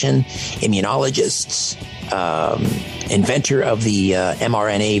 physician, immunologist, inventor of the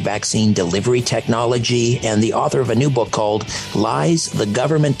mRNA vaccine delivery technology, and the author of a new book called Lies the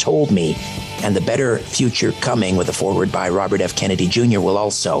Government Told Me and the Better Future Coming, with a foreword by Robert F. Kennedy Jr. We'll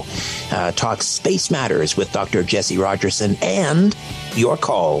also talk Space Matters with Dr. Jesse Rogerson and your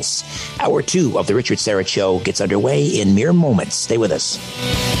calls. Hour 2 of The Richard Syrett Show gets underway in mere moments. Stay with us.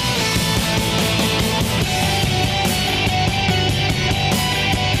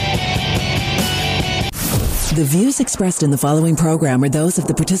 The views expressed in the following program are those of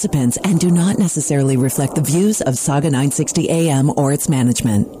the participants and do not necessarily reflect the views of Saga 960 AM or its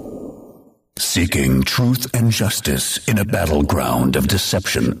management. Seeking truth and justice in a battleground of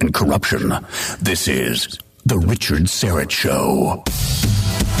deception and corruption. This is The Richard Syrett Show.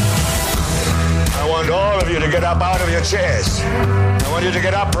 I want all of you to get up out of your chairs. I want you to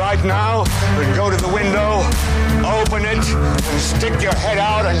get up right now and go to the window, open it, and stick your head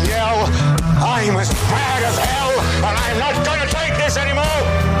out and yell, I'm as mad as hell, and I'm not going to take this anymore.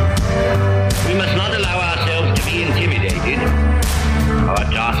 We must not allow ourselves to be intimidated. Our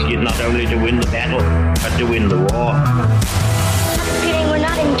task is not only to win the battle, but to win the war. I'm feeling we're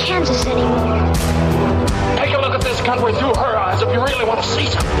not in Kansas anymore. Take a look at this country through her eyes if you really want to see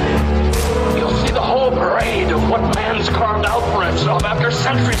something. You'll see the whole parade of what man's carved out for himself after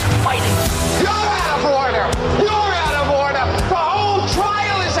centuries of fighting. You're out of order! You're out of order! The whole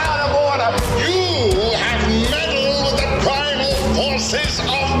trial is out of order! You have meddled with the primal forces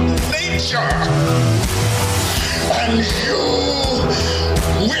of nature! And you will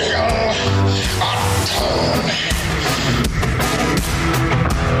atone.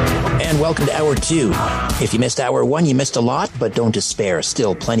 And welcome to Hour 2. If you missed Hour 1, you missed a lot, but don't despair.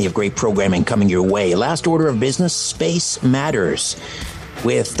 Still plenty of great programming coming your way. Last order of business, Space Matters,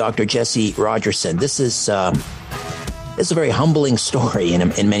 with Dr. Jesse Rogerson. This is a very humbling story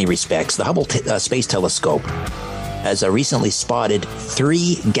in many respects. The Hubble Space Telescope has recently spotted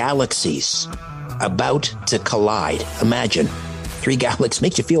 3 galaxies about to collide. Imagine. 3 galaxies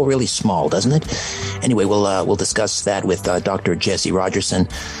makes you feel really small, doesn't it? Anyway, we'll discuss that with Dr. Jesse Rogerson,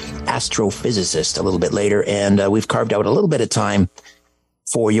 astrophysicist, a little bit later. And we've carved out a little bit of time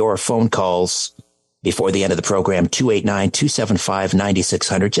for your phone calls before the end of the program.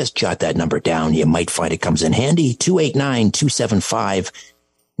 289-275-9600. Just jot that number down. You might find it comes in handy.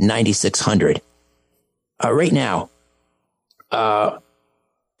 289-275-9600. Right now, to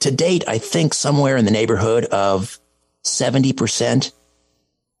date, I think somewhere in the neighborhood of 70%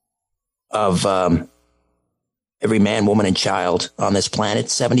 of every man, woman, and child on this planet,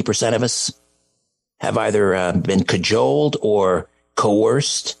 70% of us have either been cajoled or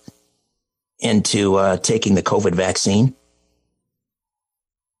coerced into taking the COVID vaccine.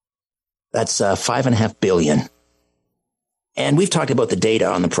 That's 5.5 billion. And we've talked about the data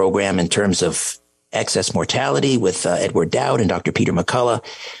on the program in terms of excess mortality with Edward Dowd and Dr. Peter McCullough.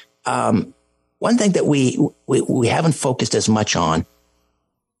 One thing that we haven't focused as much on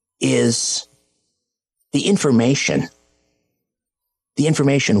is the information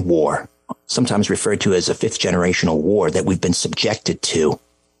war, sometimes referred to as a 5th generational war that we've been subjected to.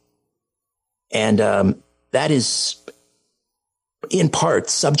 And that is in part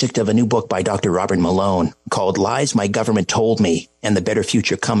subject of a new book by Dr. Robert Malone called Lies My Government Told Me and the Better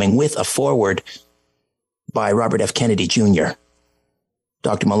Future Coming, with a foreword by Robert F. Kennedy Jr.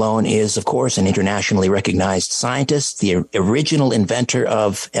 Dr. Malone is, of course, an internationally recognized scientist, the original inventor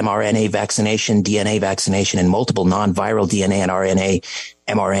of mRNA vaccination, DNA vaccination, and multiple non-viral DNA and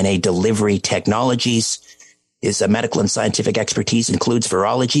mRNA delivery technologies. His medical and scientific expertise includes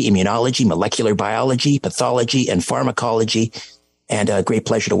virology, immunology, molecular biology, pathology, and pharmacology. And a great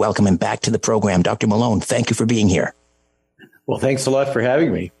pleasure to welcome him back to the program. Dr. Malone, thank you for being here. Well, thanks a lot for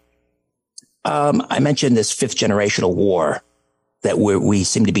having me. I mentioned this 5th generational war that we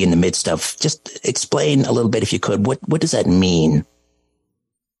seem to be in the midst of. Just explain a little bit, if you could. What does that mean?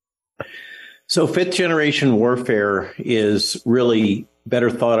 So 5th generation warfare is really better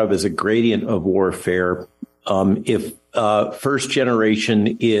thought of as a gradient of warfare. If 1st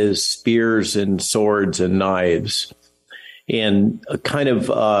generation is spears and swords and knives, and a kind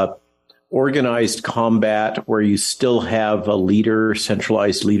of organized combat where you still have a leader,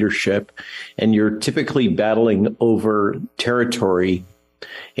 centralized leadership, and you're typically battling over territory.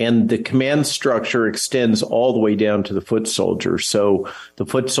 And the command structure extends all the way down to the foot soldier. So the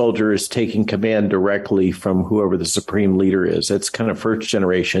foot soldier is taking command directly from whoever the supreme leader is. That's kind of 1st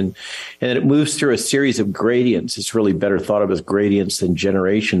generation. And then it moves through a series of gradients. It's really better thought of as gradients than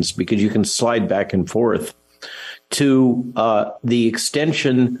generations, because you can slide back and forth to the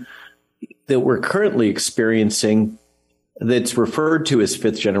extension that we're currently experiencing, that's referred to as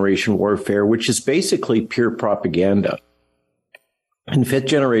 5th generation warfare, which is basically pure propaganda. In 5th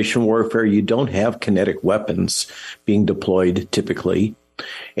generation warfare, you don't have kinetic weapons being deployed typically.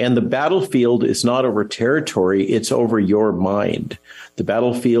 And the battlefield is not over territory, it's over your mind. The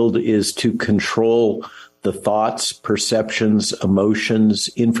battlefield is to control the thoughts, perceptions, emotions,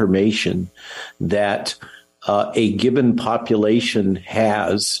 information that a given population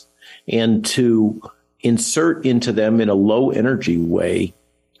has, and to insert into them in a low energy way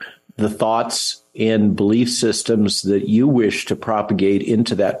the thoughts and belief systems that you wish to propagate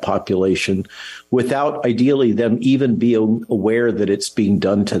into that population without ideally them even being aware that it's being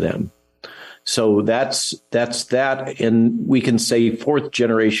done to them. So that's that. And we can say 4th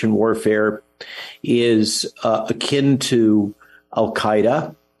generation warfare is akin to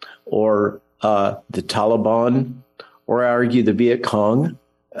Al-Qaeda or the Taliban, or I argue the Viet Cong.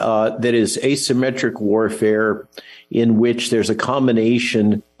 That is asymmetric warfare in which there's a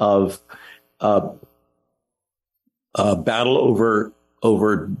combination of battle over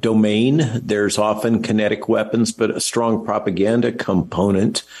over domain. There's often kinetic weapons, but a strong propaganda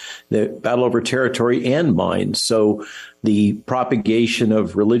component. The battle over territory and mind. So the propagation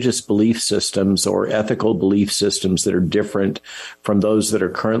of religious belief systems or ethical belief systems that are different from those that are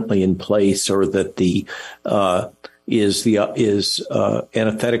currently in place, or that is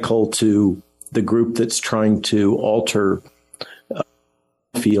antithetical to the group that's trying to alter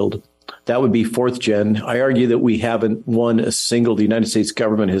field. That would be fourth gen. I argue that we haven't won the United States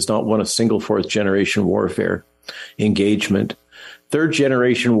government has not won a single fourth generation warfare engagement. Third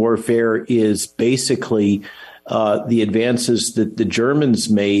generation warfare is basically the advances that the Germans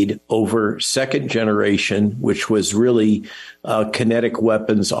made over second generation, which was really kinetic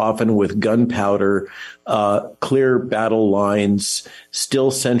weapons, often with gunpowder, clear battle lines, still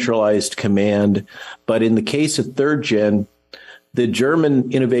centralized command. But in the case of third gen, the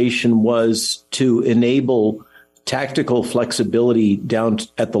German innovation was to enable tactical flexibility down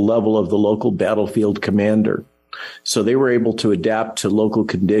at the level of the local battlefield commander. So they were able to adapt to local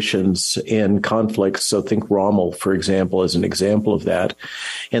conditions and conflicts. So think Rommel, for example, as an example of that.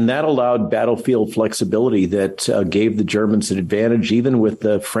 And that allowed battlefield flexibility that gave the Germans an advantage. Even with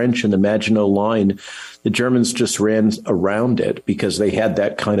the French and the Maginot Line, the Germans just ran around it because they had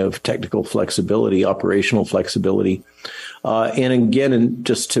that kind of technical flexibility, operational flexibility. And again,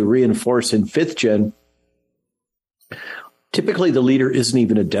 just to reinforce, in fifth gen, typically the leader isn't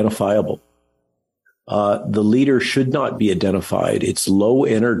even identifiable. The leader should not be identified. It's low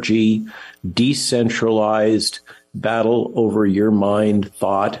energy, decentralized battle over your mind,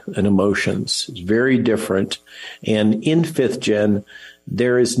 thought, and emotions. It's very different. And in fifth gen,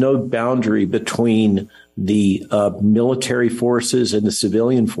 there is no boundary between the military forces and the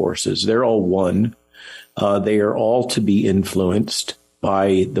civilian forces. They're all one. They are all to be influenced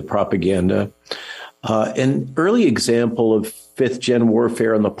by the propaganda. An early example of fifth gen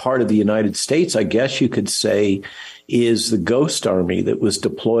warfare on the part of the United States, I guess you could say, is the Ghost Army that was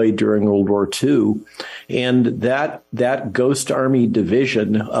deployed during World War II. And that Ghost Army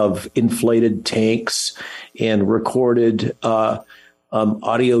division of inflated tanks and recorded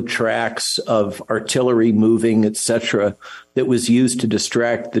audio tracks of artillery moving, etc., that was used to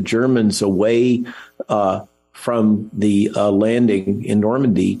distract the Germans away from the landing in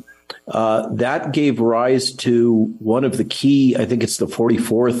Normandy. That gave rise to one of the key, I think it's the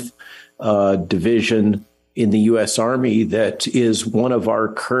 44th division in the U.S. Army, that is one of our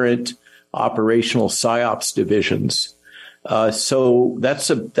current operational PSYOPs divisions. So that's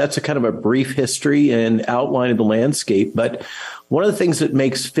a kind of a brief history and outline of the landscape. But one of the things that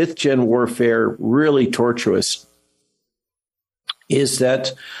makes fifth gen warfare really tortuous is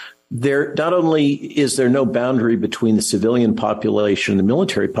that there not only is there no boundary between the civilian population and the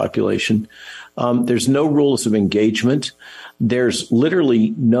military population, there's no rules of engagement. There's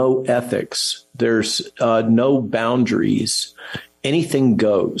literally no ethics. There's no boundaries. Anything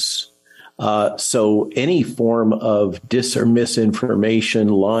goes. So any form of dis or misinformation,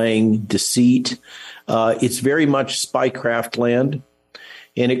 lying, deceit, it's very much spycraft land.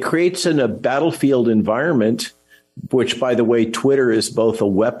 And it creates a battlefield environment, which, by the way, Twitter is both a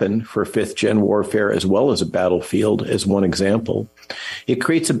weapon for fifth gen warfare as well as a battlefield, as one example. It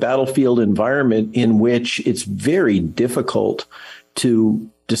creates a battlefield environment in which it's very difficult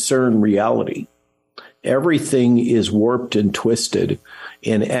to discern reality. Everything is warped and twisted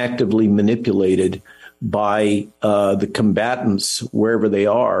and actively manipulated by the combatants wherever they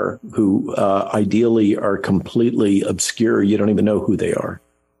are, who ideally are completely obscure. You don't even know who they are.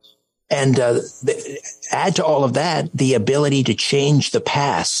 And add to all of that the ability to change the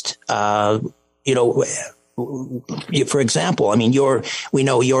past. For example, I mean, we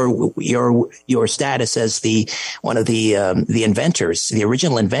know your status as one of the inventors, the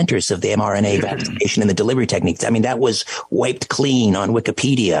original inventors of the mRNA vaccination and the delivery techniques. I mean, that was wiped clean on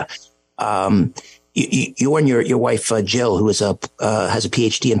Wikipedia. You and your wife Jill, who has a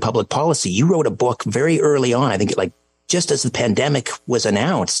PhD in public policy, you wrote a book very early on. I think just as the pandemic was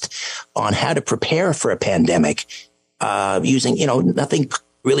announced, on how to prepare for a pandemic, using, nothing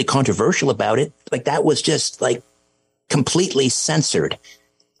really controversial about it. Like, that was just like completely censored.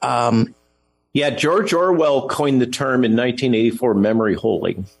 George Orwell coined the term in 1984, memory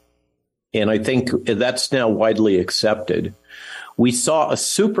holding. And I think that's now widely accepted. We saw a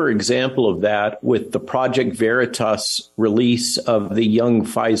super example of that with the Project Veritas release of the young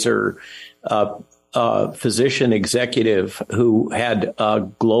Pfizer physician executive who had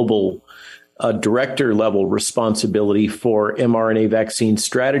global director level responsibility for mRNA vaccine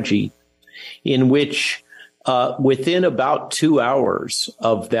strategy, in which within about 2 hours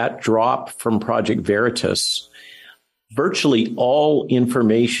of that drop from Project Veritas, virtually all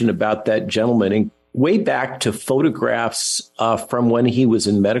information about that gentleman, and way back to photographs from when he was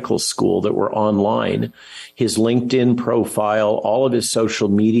in medical school that were online, his LinkedIn profile, all of his social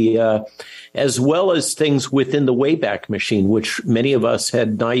media, as well as things within the Wayback Machine, which many of us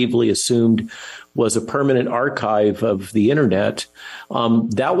had naively assumed was a permanent archive of the internet.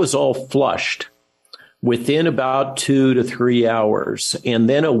 That was all flushed within about 2 to 3 hours. And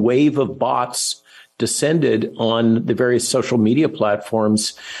then a wave of bots descended on the various social media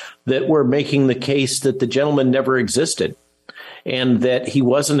platforms that were making the case that the gentleman never existed and that he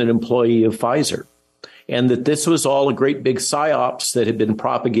wasn't an employee of Pfizer, and that this was all a great big psyops that had been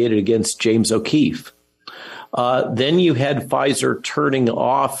propagated against James O'Keefe. Then you had Pfizer turning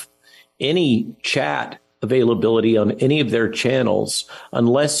off any chat availability on any of their channels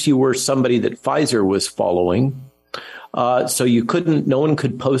unless you were somebody that Pfizer was following. So no one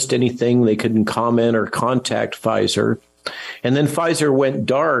could post anything. They couldn't comment or contact Pfizer. And then Pfizer went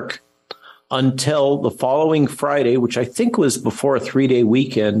dark until the following Friday, which I think was before a 3-day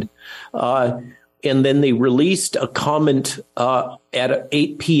weekend. And then they released a comment at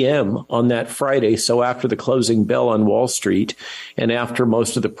 8 p.m. on that Friday. So after the closing bell on Wall Street, and after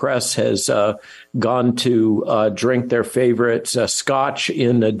most of the press has gone to drink their favorite scotch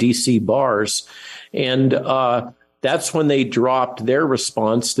in D.C. bars. And that's when they dropped their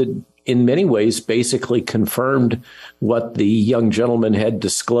response that in many ways basically confirmed what the young gentleman had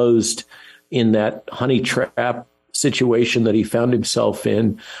disclosed in that honey trap situation that he found himself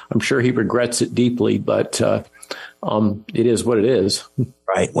in. I'm sure he regrets it deeply, but it is what it is.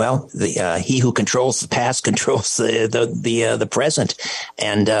 Right. Well, he who controls the past controls the present,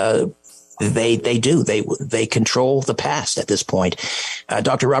 and they do. They control the past at this point.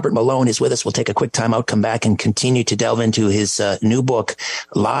 Dr. Robert Malone is with us. We'll take a quick time out, come back, and continue to delve into his new book,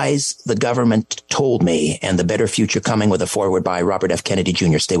 Lies the Government Told Me, and the Better Future Coming, with a foreword by Robert F. Kennedy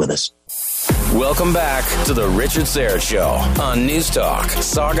Jr. Stay with us. Welcome back to the Richard Syrett Show on News Talk,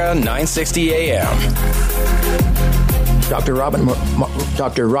 Saga 960 AM. Dr.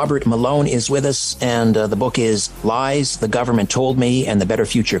 Robert Malone is with us, and the book is Lies the Government Told Me and the Better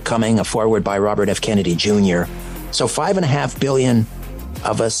Future Coming, a foreword by Robert F. Kennedy Jr. So 5.5 billion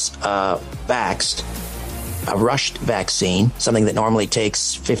of us vaxxed, a rushed vaccine, something that normally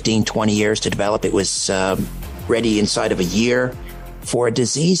takes 15, 20 years to develop. It was ready inside of a year for a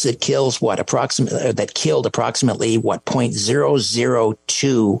disease that killed approximately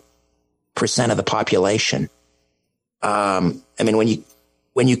 0.002% of the population. I mean,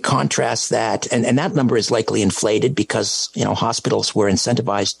 when you contrast that, and that number is likely inflated because, hospitals were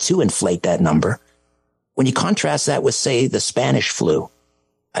incentivized to inflate that number. When you contrast that with, say, the Spanish flu,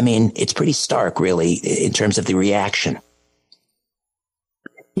 I mean, it's pretty stark, really, in terms of the reaction.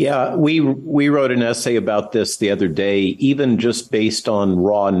 Yeah, we wrote an essay about this the other day, even just based on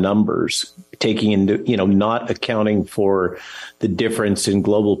raw numbers, taking into, not accounting for the difference in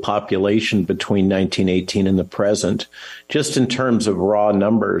global population between 1918 and the present. Just in terms of raw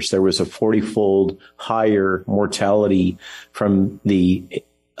numbers, there was a 40-fold higher mortality from the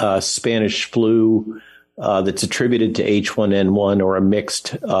Spanish flu that's attributed to H1N1, or a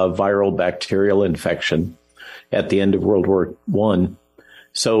mixed viral bacterial infection at the end of World War I.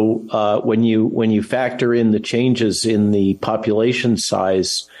 So when you factor in the changes in the population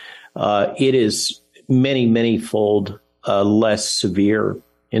size, it is many-fold less severe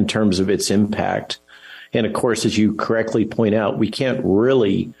in terms of its impact. And of course, as you correctly point out, we can't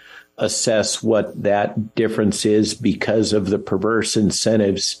really assess what that difference is because of the perverse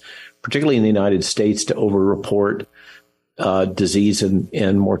incentives, particularly in the United States, to overreport disease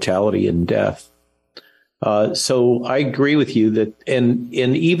and mortality and death. So I agree with you that, and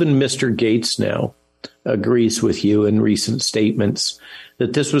even Mr. Gates now agrees with you in recent statements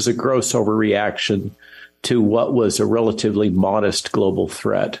that this was a gross overreaction to what was a relatively modest global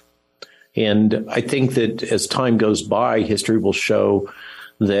threat. And I think that as time goes by, history will show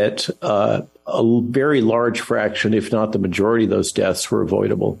that a very large fraction, if not the majority of those deaths, were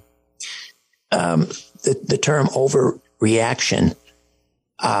avoidable. The term overreaction,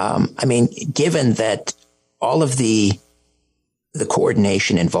 I mean, given that all of the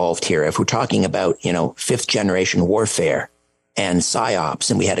coordination involved here, if we're talking about, fifth generation warfare and psyops,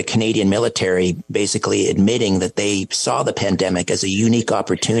 and we had a Canadian military basically admitting that they saw the pandemic as a unique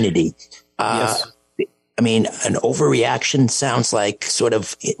opportunity. Yes. I mean, an overreaction sounds like sort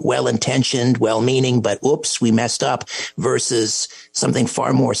of well-intentioned, well-meaning, but oops, we messed up, versus something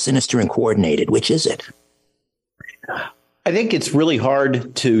far more sinister and coordinated. Which is it? I think it's really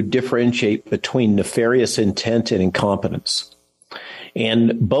hard to differentiate between nefarious intent and incompetence.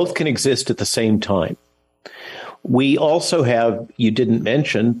 And both can exist at the same time. We also have, you didn't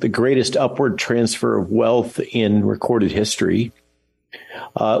mention, the greatest upward transfer of wealth in recorded history.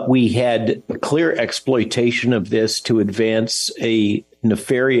 We had clear exploitation of this to advance a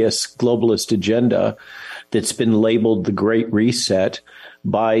nefarious globalist agenda that's been labeled the Great Reset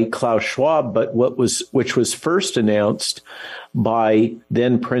by Klaus Schwab, but which was first announced by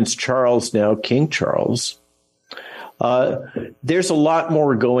then Prince Charles, now King Charles. There's a lot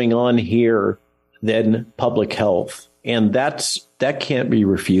more going on here than public health, and that can't be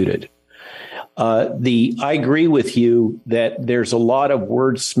refuted. I agree with you that there's a lot of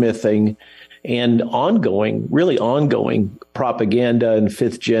wordsmithing and ongoing propaganda and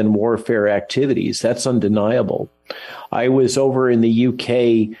fifth-gen warfare activities. That's undeniable. I was over in the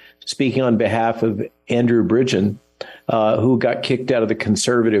UK speaking on behalf of Andrew Bridgen, who got kicked out of the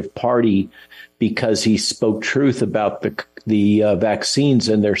Conservative Party because he spoke truth about the vaccines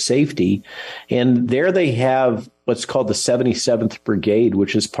and their safety. And there they have what's called the 77th Brigade,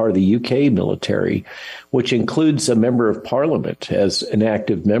 which is part of the UK military, which includes a member of parliament as an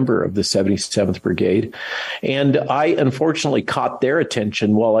active member of the 77th Brigade. And I unfortunately caught their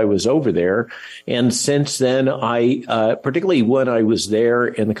attention while I was over there. And since then, I, particularly when I was there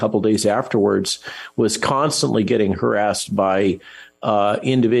and a couple of days afterwards, was constantly getting harassed by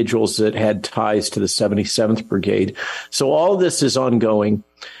individuals that had ties to the 77th Brigade. So all of this is ongoing.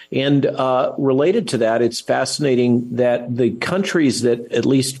 And related to that, it's fascinating that the countries that, at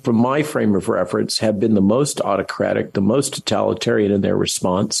least from my frame of reference, have been the most autocratic, the most totalitarian in their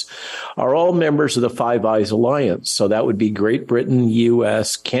response, are all members of the Five Eyes Alliance. So that would be Great Britain,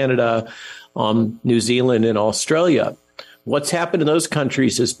 U.S., Canada, New Zealand, and Australia. What's happened in those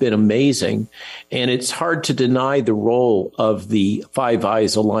countries has been amazing, and it's hard to deny the role of the Five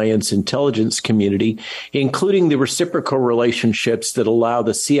Eyes Alliance intelligence community, including the reciprocal relationships that allow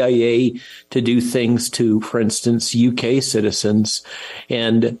the CIA to do things to, for instance, UK citizens,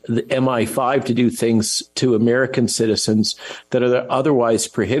 and the MI5 to do things to American citizens that are otherwise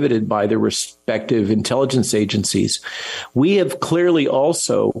prohibited by the respective intelligence agencies. We have clearly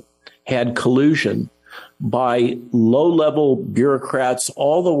also had collusion by low-level bureaucrats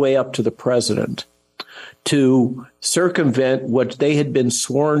all the way up to the president to circumvent what they had been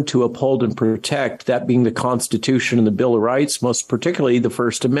sworn to uphold and protect, that being the Constitution and the Bill of Rights, most particularly the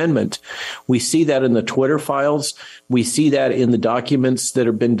First Amendment. We see that in the Twitter files. We see that in the documents that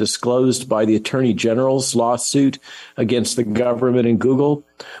have been disclosed by the Attorney General's lawsuit against the government and Google.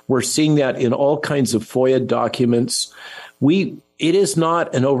 We're seeing that in all kinds of FOIA documents. It is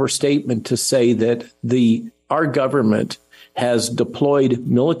not an overstatement to say that our government has deployed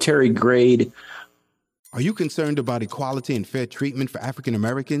military grade. Are you concerned about equality and fair treatment for African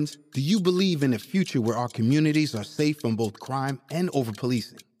Americans? Do you believe in a future where our communities are safe from both crime and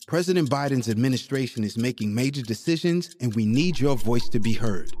over-policing? President Biden's administration is making major decisions, and we need your voice to be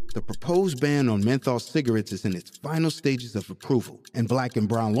heard. The proposed ban on menthol cigarettes is in its final stages of approval, and Black and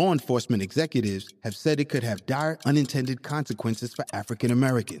brown law enforcement executives have said it could have dire unintended consequences for African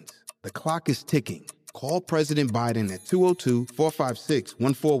Americans. The clock is ticking. Call President Biden at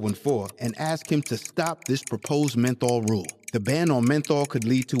 202-456-1414 and ask him to stop this proposed menthol rule. The ban on menthol could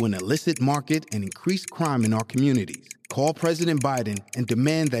lead to an illicit market and increased crime in our communities. Call President Biden and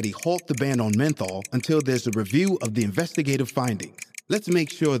demand that he halt the ban on menthol until there's a review of the investigative findings. Let's make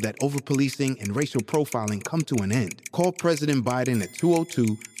sure that over-policing and racial profiling come to an end. Call President Biden at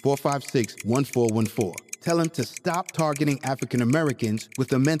 202-456-1414. Tell him to stop targeting African Americans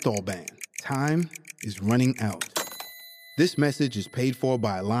with a menthol ban. Time is running out. This message is paid for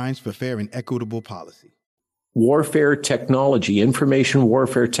by Alliance for Fair and Equitable Policy. Warfare technology, information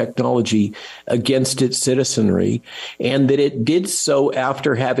warfare technology against its citizenry, and that it did so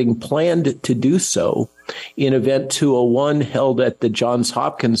after having planned to do so in Event 201 held at the Johns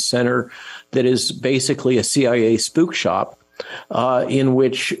Hopkins Center, that is basically a CIA spook shop, in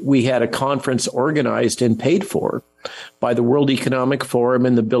which we had a conference organized and paid for by the World Economic Forum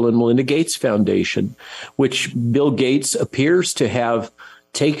and the Bill and Melinda Gates Foundation, which Bill Gates appears to have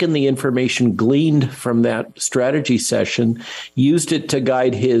taken the information gleaned from that strategy session, used it to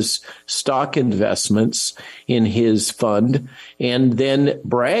guide his stock investments in his fund, and then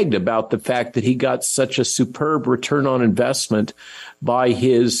bragged about the fact that he got such a superb return on investment by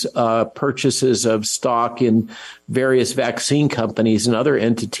his purchases of stock in various vaccine companies and other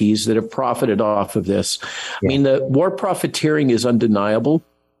entities that have profited off of this. Yeah. I mean, the war profiteering is undeniable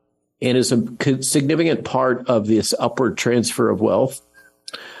and is a significant part of this upward transfer of wealth.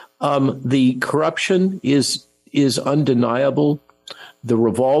 The corruption is undeniable. the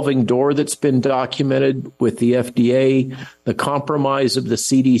revolving door that's been documented with the FDA, the compromise of the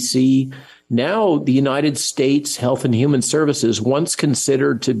CDC. Now, the United States Health and Human Services, once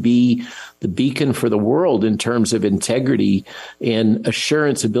considered to be the beacon for the world in terms of integrity and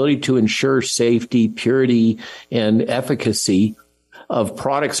assurance, ability to ensure safety, purity, and efficacy of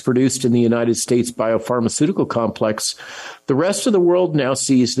products produced in the United States biopharmaceutical complex, the rest of the world now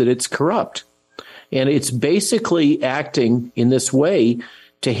sees that it's corrupt. And it's basically acting in this way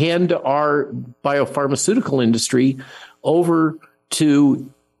to hand our biopharmaceutical industry over to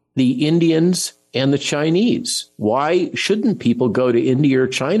the Indians and the Chinese. Why shouldn't people go to India or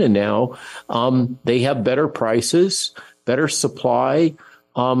China now? They have better prices, better supply.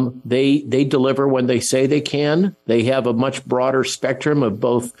 They deliver when they say they can. They have a much broader spectrum of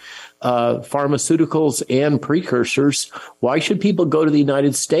both pharmaceuticals and precursors. Why should people go to the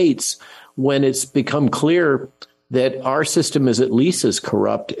United States when it's become clear that our system is at least as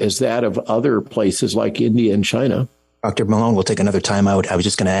corrupt as that of other places like India and China? Dr. Malone, we'll take another time out. I was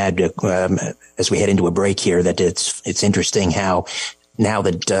just going to add, as we head into a break here, that it's interesting how now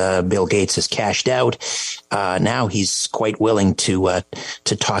that Bill Gates has cashed out, now he's quite willing to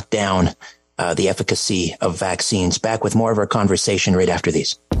talk down the efficacy of vaccines. Back with more of our conversation right after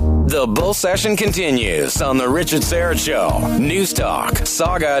these. The Bull Session continues on The Richard Syrett Show. News Talk,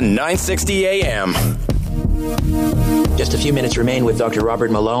 Saga 960 AM. Just a few minutes remain with Dr.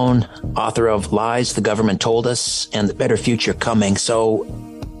 Robert Malone, author of Lies the Government Told Us and the Better Future Coming. So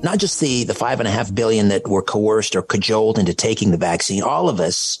not just the $5.5 billion that were coerced or cajoled into taking the vaccine, all of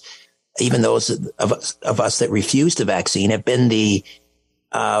us, even those of us that refused the vaccine, have been the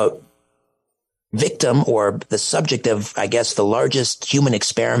victim or the subject of, I guess, the largest human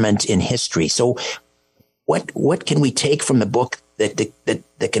experiment in history. So what can we take from the book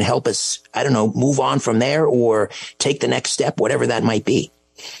that can help us, I don't know, move on from there or take the next step, whatever that might be?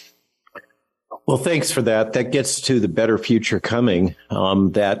 Well, thanks for that. That gets to the Better Future Coming,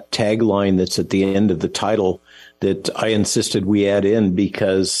 that tagline that's at the end of the title that I insisted we add in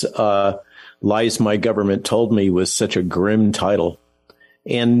because Lies My Government Told Me was such a grim title.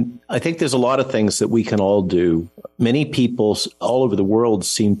 And I think there's a lot of things that we can all do. Many people all over the world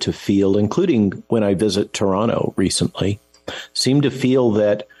seem to feel, including when I visit Toronto recently, seem to feel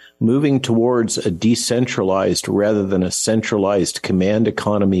that moving towards a decentralized rather than a centralized command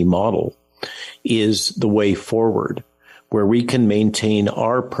economy model is the way forward, where we can maintain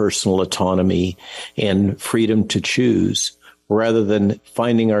our personal autonomy and freedom to choose rather than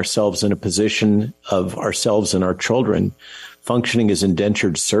finding ourselves in a position of ourselves and our children functioning as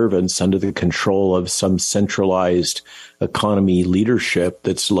indentured servants under the control of some centralized economy leadership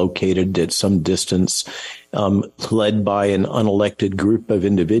that's located at some distance, led by an unelected group of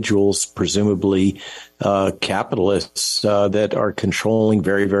individuals, presumably capitalists that are controlling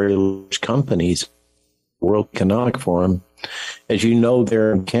very, very large companies. World Economic Forum. As you know,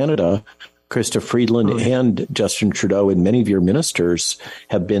 there in Canada, Krista Friedland and Justin Trudeau and many of your ministers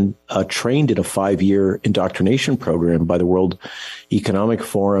have been trained in a 5-year indoctrination program by the World Economic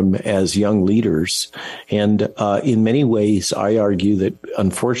Forum as young leaders. And in many ways, I argue that,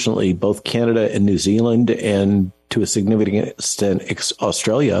 unfortunately, both Canada and New Zealand and to a significant extent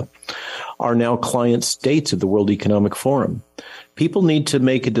Australia are now client states of the World Economic Forum. People need to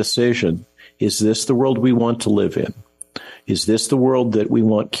make a decision. Is this the world we want to live in? Is this the world that we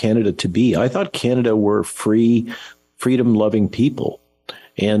want Canada to be? I thought Canada were freedom-loving people.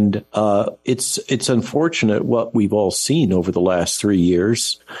 And it's unfortunate what we've all seen over the last 3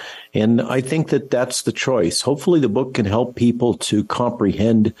 years. And I think that that's the choice. Hopefully the book can help people to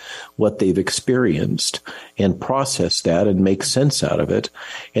comprehend what they've experienced and process that and make sense out of it.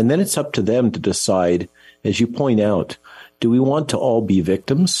 And then it's up to them to decide, as you point out, do we want to all be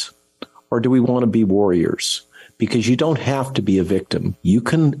victims or do we want to be warriors? Because you don't have to be a victim. You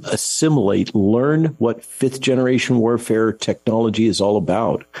can assimilate, learn what fifth generation warfare technology is all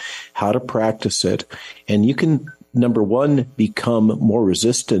about, how to practice it. And you can, number one, become more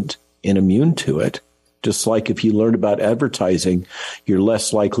resistant and immune to it. Just like if you learn about advertising, you're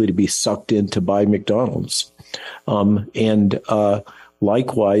less likely to be sucked in to buy McDonald's.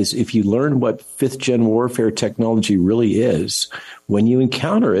 Likewise, if you learn what fifth-gen warfare technology really is, when you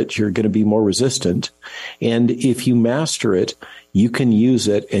encounter it, you're going to be more resistant. And if you master it, you can use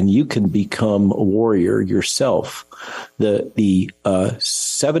it and you can become a warrior yourself. The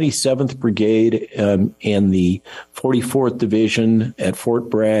 77th Brigade and the 44th Division at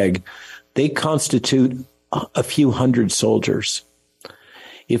Fort Bragg, they constitute a few hundred soldiers.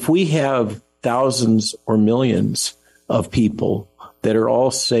 If we have thousands or millions of people that are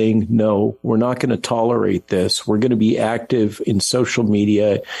all saying, no, we're not going to tolerate this. We're going to be active in social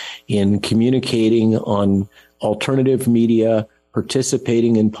media, in communicating on alternative media,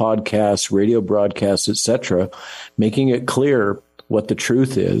 participating in podcasts, radio broadcasts, etc., making it clear what the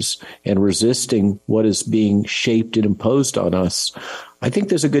truth is and resisting what is being shaped and imposed on us. I think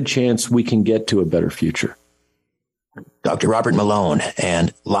there's a good chance we can get to a better future. Dr. Robert Malone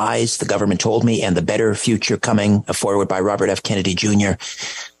and Lies the Government Told Me and the Better Future Coming, forward by Robert F. Kennedy Jr.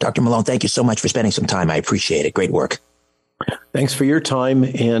 Dr. Malone, thank you so much for spending some time. I appreciate it. Great work. Thanks for your time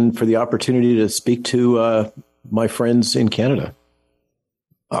and for the opportunity to speak to my friends in Canada.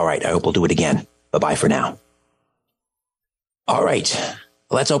 All right. I hope we'll do it again. Bye-bye for now. All right.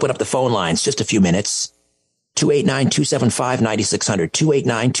 Let's open up the phone lines. Just a few minutes. 289-275-9600.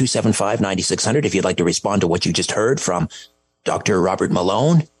 289-275-9600. If you'd like to respond to what you just heard from Dr. Robert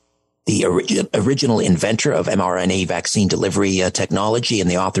Malone, the original inventor of mRNA vaccine delivery technology and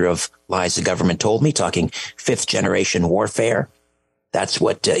the author of Lies the Government Told Me, talking fifth generation warfare. That's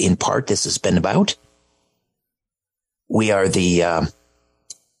what, in part, this has been about. We are the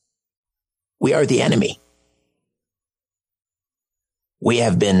enemy. We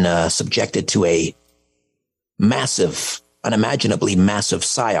have been subjected to a massive, unimaginably massive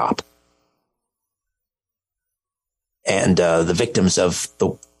psyop. And the victims of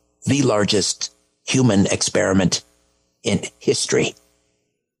the largest human experiment in history.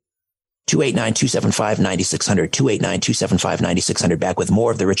 289-275-9600. 289-275-9600. Back with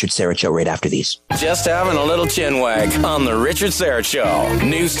more of the Richard Syrett Show right after these. Just having a little chin wag on the Richard Syrett Show.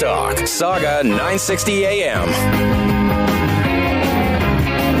 News Talk, Saga 960 AM.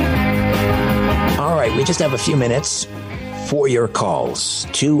 All right, we just have a few minutes for your calls.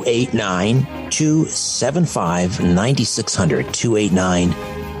 289-275-9600.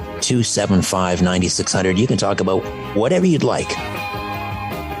 289-275-9600. You can talk about whatever you'd like.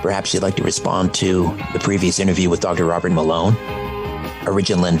 Perhaps you'd like to respond to the previous interview with Dr. Robert Malone,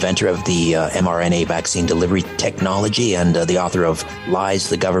 original inventor of the mRNA vaccine delivery technology and the author of Lies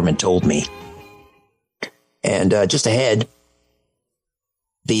the Government Told Me. And just ahead,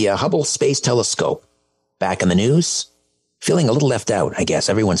 the Hubble Space Telescope back in the news, feeling a little left out, I guess.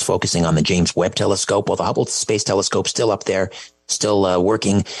 Everyone's focusing on the James Webb Telescope. Well, the Hubble Space Telescope still up there, still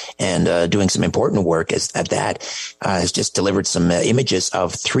working and doing some important work at that. Has just delivered some images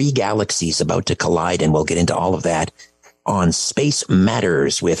of 3 galaxies about to collide, and we'll get into all of that on Space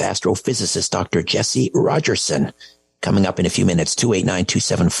Matters with astrophysicist Dr. Jesse Rogerson coming up in a few minutes.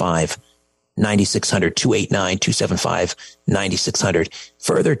 289-275-9600, 289-275-9600.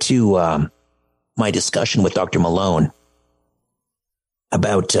 Further to my discussion with Dr. Malone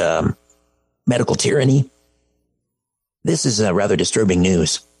about medical tyranny, this is rather disturbing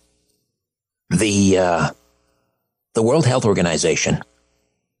news. The World Health Organization,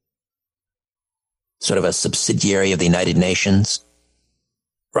 sort of a subsidiary of the United Nations,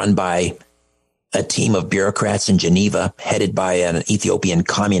 run by a team of bureaucrats in Geneva, headed by an Ethiopian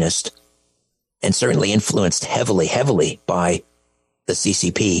communist, and certainly influenced heavily by the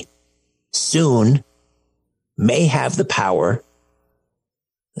CCP, soon may have the power,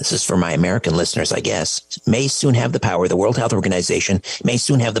 this is for my American listeners, I guess, may soon have the power, the World Health Organization may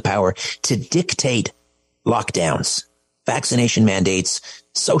soon have the power to dictate lockdowns, vaccination mandates,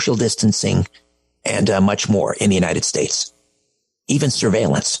 social distancing, and much more in the United States. Even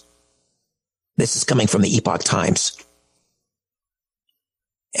surveillance. This is coming from the Epoch Times.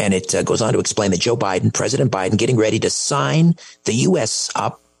 And it goes on to explain that Joe Biden, President Biden, getting ready to sign the U.S.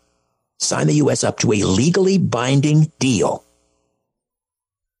 up to a legally binding deal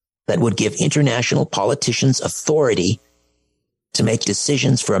that would give international politicians authority to make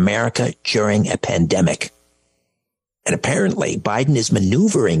decisions for America during a pandemic. And apparently, Biden is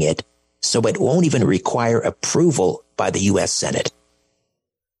maneuvering it so it won't even require approval by the U.S. Senate.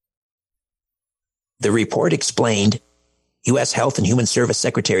 The report explained U.S. Health and Human Service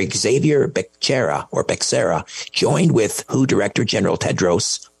Secretary Xavier Becerra joined with WHO Director General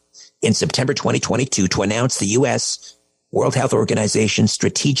Tedros in September 2022 to announce the U.S. World Health Organization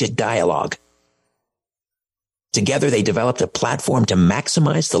Strategic Dialogue. Together, they developed a platform to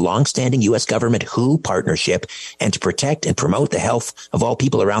maximize the long-standing U.S. government-WHO partnership and to protect and promote the health of all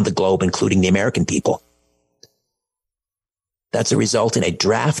people around the globe, including the American people. That's a result in a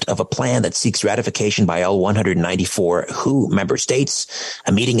draft of a plan that seeks ratification by all 194 WHO member states.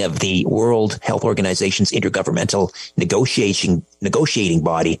 A meeting of the World Health Organization's intergovernmental negotiating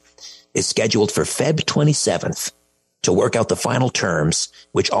body is scheduled for Feb 27th to work out the final terms,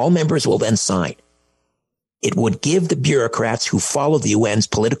 which all members will then sign. It would give the bureaucrats who follow the UN's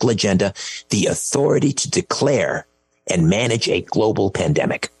political agenda the authority to declare and manage a global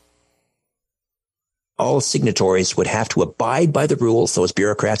pandemic. All signatories would have to abide by the rules those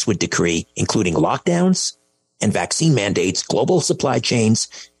bureaucrats would decree, including lockdowns and vaccine mandates, global supply chains,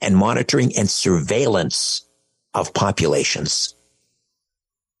 and monitoring and surveillance of populations.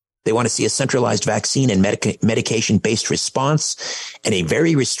 They want to see a centralized vaccine and medication-based response and a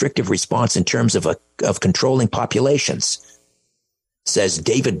very restrictive response in terms of controlling populations, says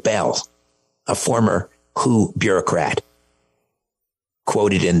David Bell, a former WHO bureaucrat,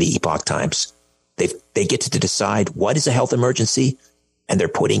 quoted in the Epoch Times. They get to decide what is a health emergency, and they're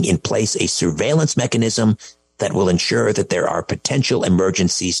putting in place a surveillance mechanism that will ensure that there are potential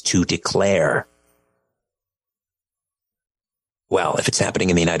emergencies to declare. Well, if it's happening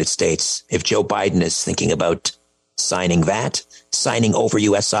in the United States, if Joe Biden is thinking about signing over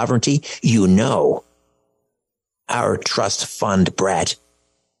U.S. sovereignty, you know our trust fund brat,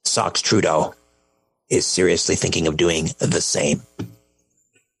 Socks Trudeau, is seriously thinking of doing the same.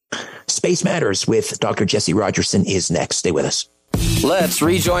 Space Matters with Dr. Jesse Rogerson is next. Stay with us. Let's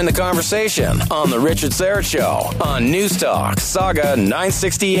rejoin the conversation on The Richard Syrett Show on News Talk, Saga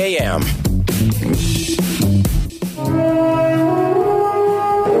 960 AM.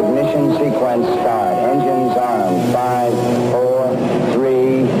 Ignition sequence start. Engines on. 5, 4,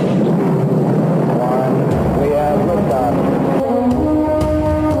 3, 1. We have liftoff.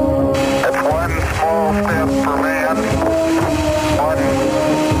 It's one small step for man, one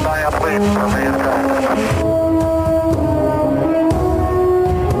giant leap for mankind.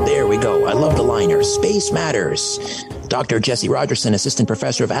 There we go. I love the liner. Space Matters. Dr. Jesse Rogerson, assistant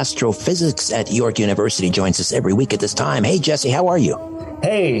professor of astrophysics at York University, joins us every week at this time. Hey, Jesse, how are you?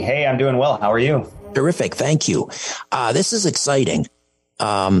 Hey, I'm doing well. How are you? Terrific. Thank you. This is exciting.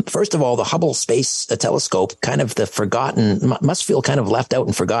 First of all, the Hubble Space Telescope, kind of the forgotten, must feel kind of left out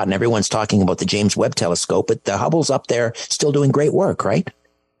and forgotten. Everyone's talking about the James Webb Telescope, but the Hubble's up there still doing great work, right?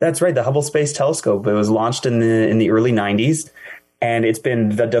 That's right. The Hubble Space Telescope, it was launched in the early 90s. And it's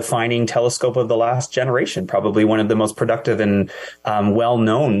been the defining telescope of the last generation, probably one of the most productive and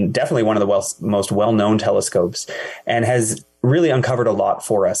well-known, definitely one of the most well-known telescopes, and has really uncovered a lot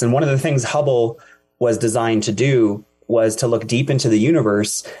for us. And one of the things Hubble was designed to do was to look deep into the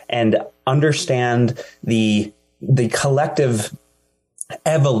universe and understand the collective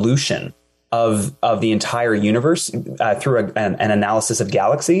evolution of the entire universe through an analysis of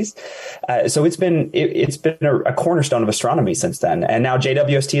galaxies. So it's been a cornerstone of astronomy since then. And now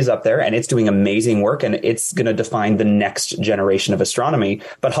JWST is up there and it's doing amazing work, and it's going to define the next generation of astronomy.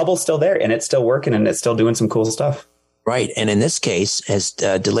 But Hubble's still there and it's still working and it's still doing some cool stuff. Right. And in this case has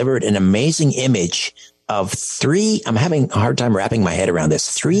delivered an amazing image of three. I'm having a hard time wrapping my head around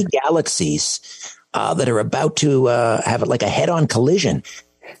this. 3 galaxies that are about to have like a head-on collision.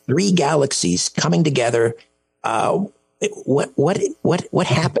 3 galaxies coming together. What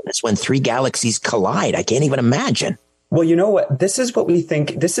happens when 3 galaxies collide? I can't even imagine. Well, you know what? This is what we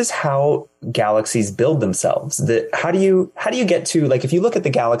think. This is how galaxies build themselves. How do you get to, like, if you look at the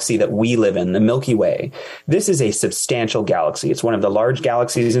galaxy that we live in, the Milky Way, this is a substantial galaxy. It's one of the large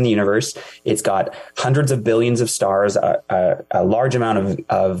galaxies in the universe. It's got hundreds of billions of stars, a large amount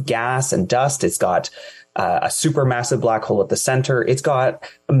of gas and dust. It's got a supermassive black hole at the center. It's got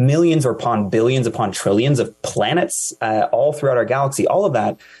millions upon billions upon trillions of planets all throughout our galaxy. All of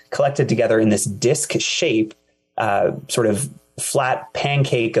that collected together in this disk shape, sort of flat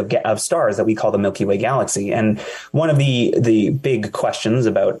pancake of stars that we call the Milky Way galaxy. And one of the big questions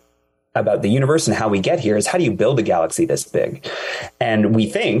about the universe and how we get here is, how do you build a galaxy this big? And we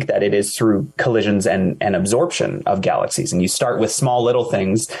think that it is through collisions and absorption of galaxies. And you start with small little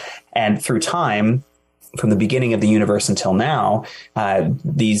things, and through time, from the beginning of the universe until now,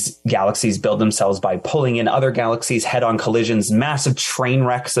 these galaxies build themselves by pulling in other galaxies, head-on collisions, massive train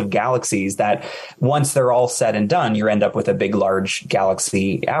wrecks of galaxies that once they're all said and done, you end up with a big, large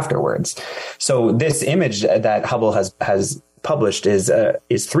galaxy afterwards. So this image that Hubble has published is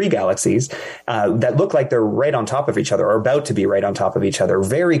 3 galaxies that look like they're right on top of each other, or about to be right on top of each other,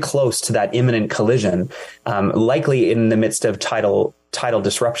 very close to that imminent collision, likely in the midst of tidal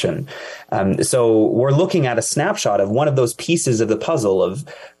disruption. So we're looking at a snapshot of one of those pieces of the puzzle of,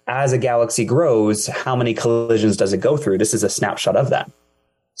 as a galaxy grows, how many collisions does it go through? This is a snapshot of that.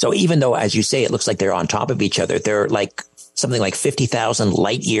 So even though, as you say, it looks like they're on top of each other, they're like something like 50,000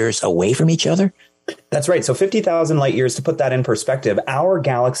 light years away from each other? That's right. So 50,000 light years, to put that in perspective, our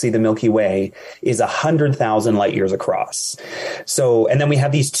galaxy, the Milky Way, is 100,000 light years across. So, and then we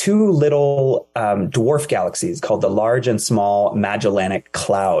have these 2 little dwarf galaxies called the Large and Small Magellanic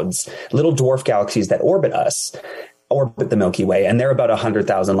Clouds, little dwarf galaxies that orbit us. orbit the Milky Way, and they're about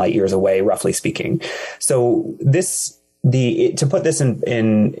 100,000 light years away, roughly speaking. So to put this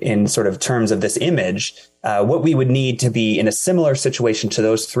in sort of terms of this image, what we would need to be in a similar situation to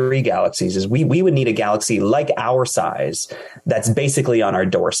those three galaxies is we would need a galaxy like our size that's basically on our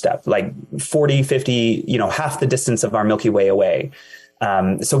doorstep, like 40, 50, half the distance of our Milky Way away.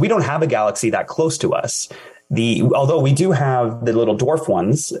 So we don't have a galaxy that close to us. Although we do have the little dwarf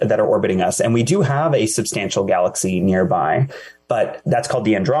ones that are orbiting us, and we do have a substantial galaxy nearby, but that's called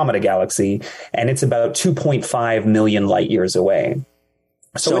the Andromeda Galaxy, and it's about 2.5 million light years away.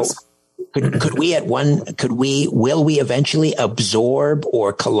 So will we eventually absorb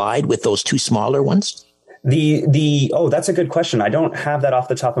or collide with those two smaller ones? That's a good question. I don't have that off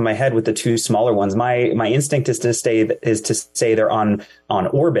the top of my head with the two smaller ones. My instinct is to say they're on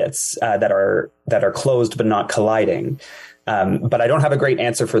orbits that are closed but not colliding. But I don't have a great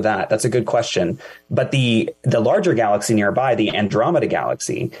answer for that. That's a good question. But the larger galaxy nearby, the Andromeda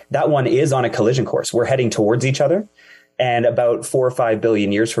Galaxy, that one is on a collision course. We're heading towards each other, and about 4 or 5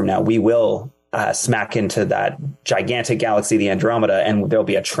 billion years from now, we will smack into that gigantic galaxy, the Andromeda, and there'll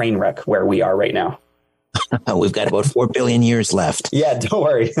be a train wreck where we are right now. We've got about 4 billion years left. Yeah, don't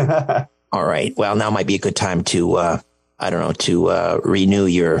worry. All right. Well, now might be a good time to, renew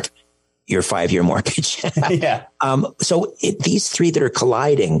your 5-year mortgage. Yeah. So these three that are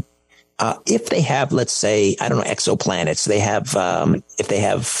colliding, if they have, let's say, exoplanets, if they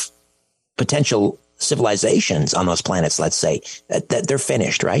have potential civilizations on those planets, let's say, that they're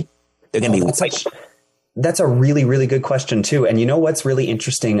finished, right? They're going to be That's a really, really good question, too. And you know what's really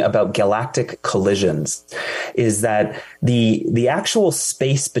interesting about galactic collisions is that the actual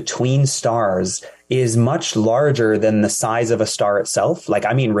space between stars is much larger than the size of a star itself.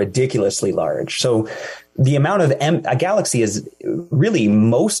 Ridiculously large. So the amount of a galaxy is really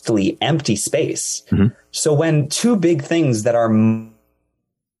mostly empty space. Mm-hmm. So when two big things that are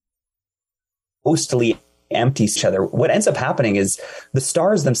mostly empty each other, what ends up happening is the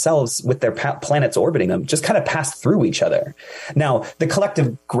stars themselves with their planets orbiting them just kind of pass through each other. Now, the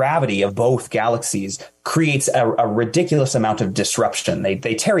collective gravity of both galaxies creates a ridiculous amount of disruption. They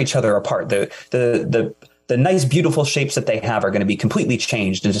tear each other apart. The nice, beautiful shapes that they have are going to be completely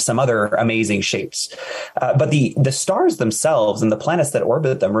changed into some other amazing shapes. But the stars themselves and the planets that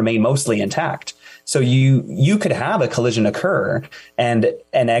orbit them remain mostly intact. So you could have a collision occur and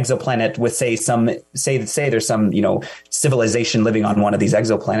an exoplanet with say there's some civilization living on one of these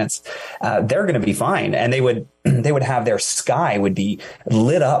exoplanets. They're going to be fine, and they would have their sky would be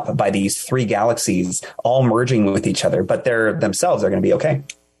lit up by these three galaxies all merging with each other, but themselves are going to be okay.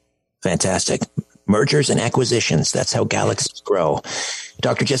 Fantastic. Mergers and acquisitions. That's how galaxies grow.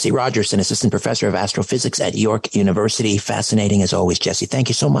 Dr. Jesse Rogerson, assistant professor of astrophysics at York University. Fascinating as always, Jesse. Thank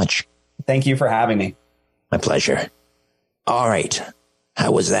you so much. Thank you for having me. My pleasure. All right.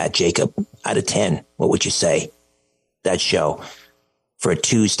 How was that, Jacob? Out of 10, what would you say? That show for a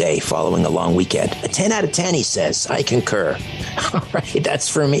Tuesday following a long weekend. A 10 out of 10, he says. I concur. All right. That's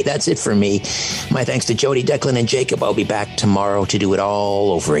for me. That's it for me. My thanks to Jody, Declan, and Jacob. I'll be back tomorrow to do it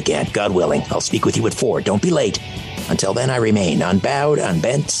all over again. God willing. I'll speak with you at 4. Don't be late. Until then, I remain unbowed,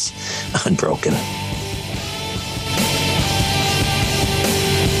 unbent, unbroken.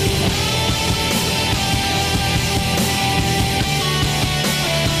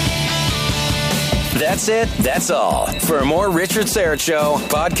 That's it. That's all. For more Richard Syrett Show,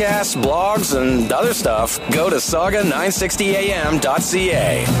 podcasts, blogs, and other stuff, go to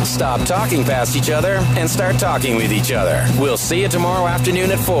saga960am.ca. Stop talking past each other and start talking with each other. We'll see you tomorrow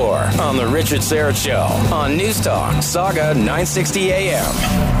afternoon at 4 on The Richard Syrett Show on News Talk, Saga 960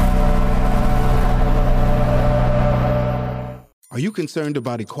 AM. Are you concerned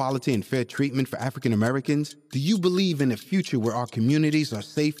about equality and fair treatment for African Americans? Do you believe in a future where our communities are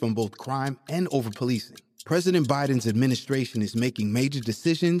safe from both crime and over-policing? President Biden's administration is making major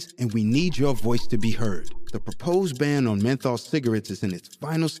decisions, and we need your voice to be heard. The proposed ban on menthol cigarettes is in its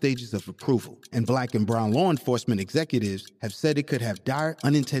final stages of approval, and Black and brown law enforcement executives have said it could have dire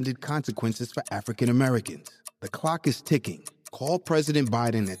unintended consequences for African Americans. The clock is ticking. Call President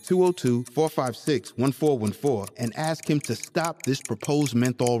Biden at 202-456-1414 and ask him to stop this proposed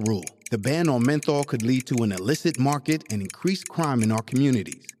menthol rule. The ban on menthol could lead to an illicit market and increased crime in our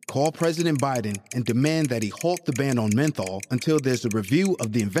communities. Call President Biden and demand that he halt the ban on menthol until there's a review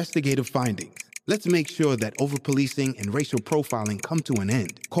of the investigative findings. Let's make sure that over-policing and racial profiling come to an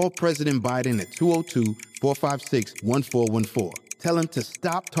end. Call President Biden at 202-456-1414. Tell him to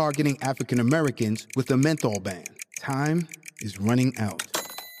stop targeting African Americans with a menthol ban. Time is running out.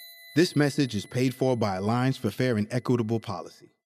 This message is paid for by Alliance for Fair and Equitable Policy.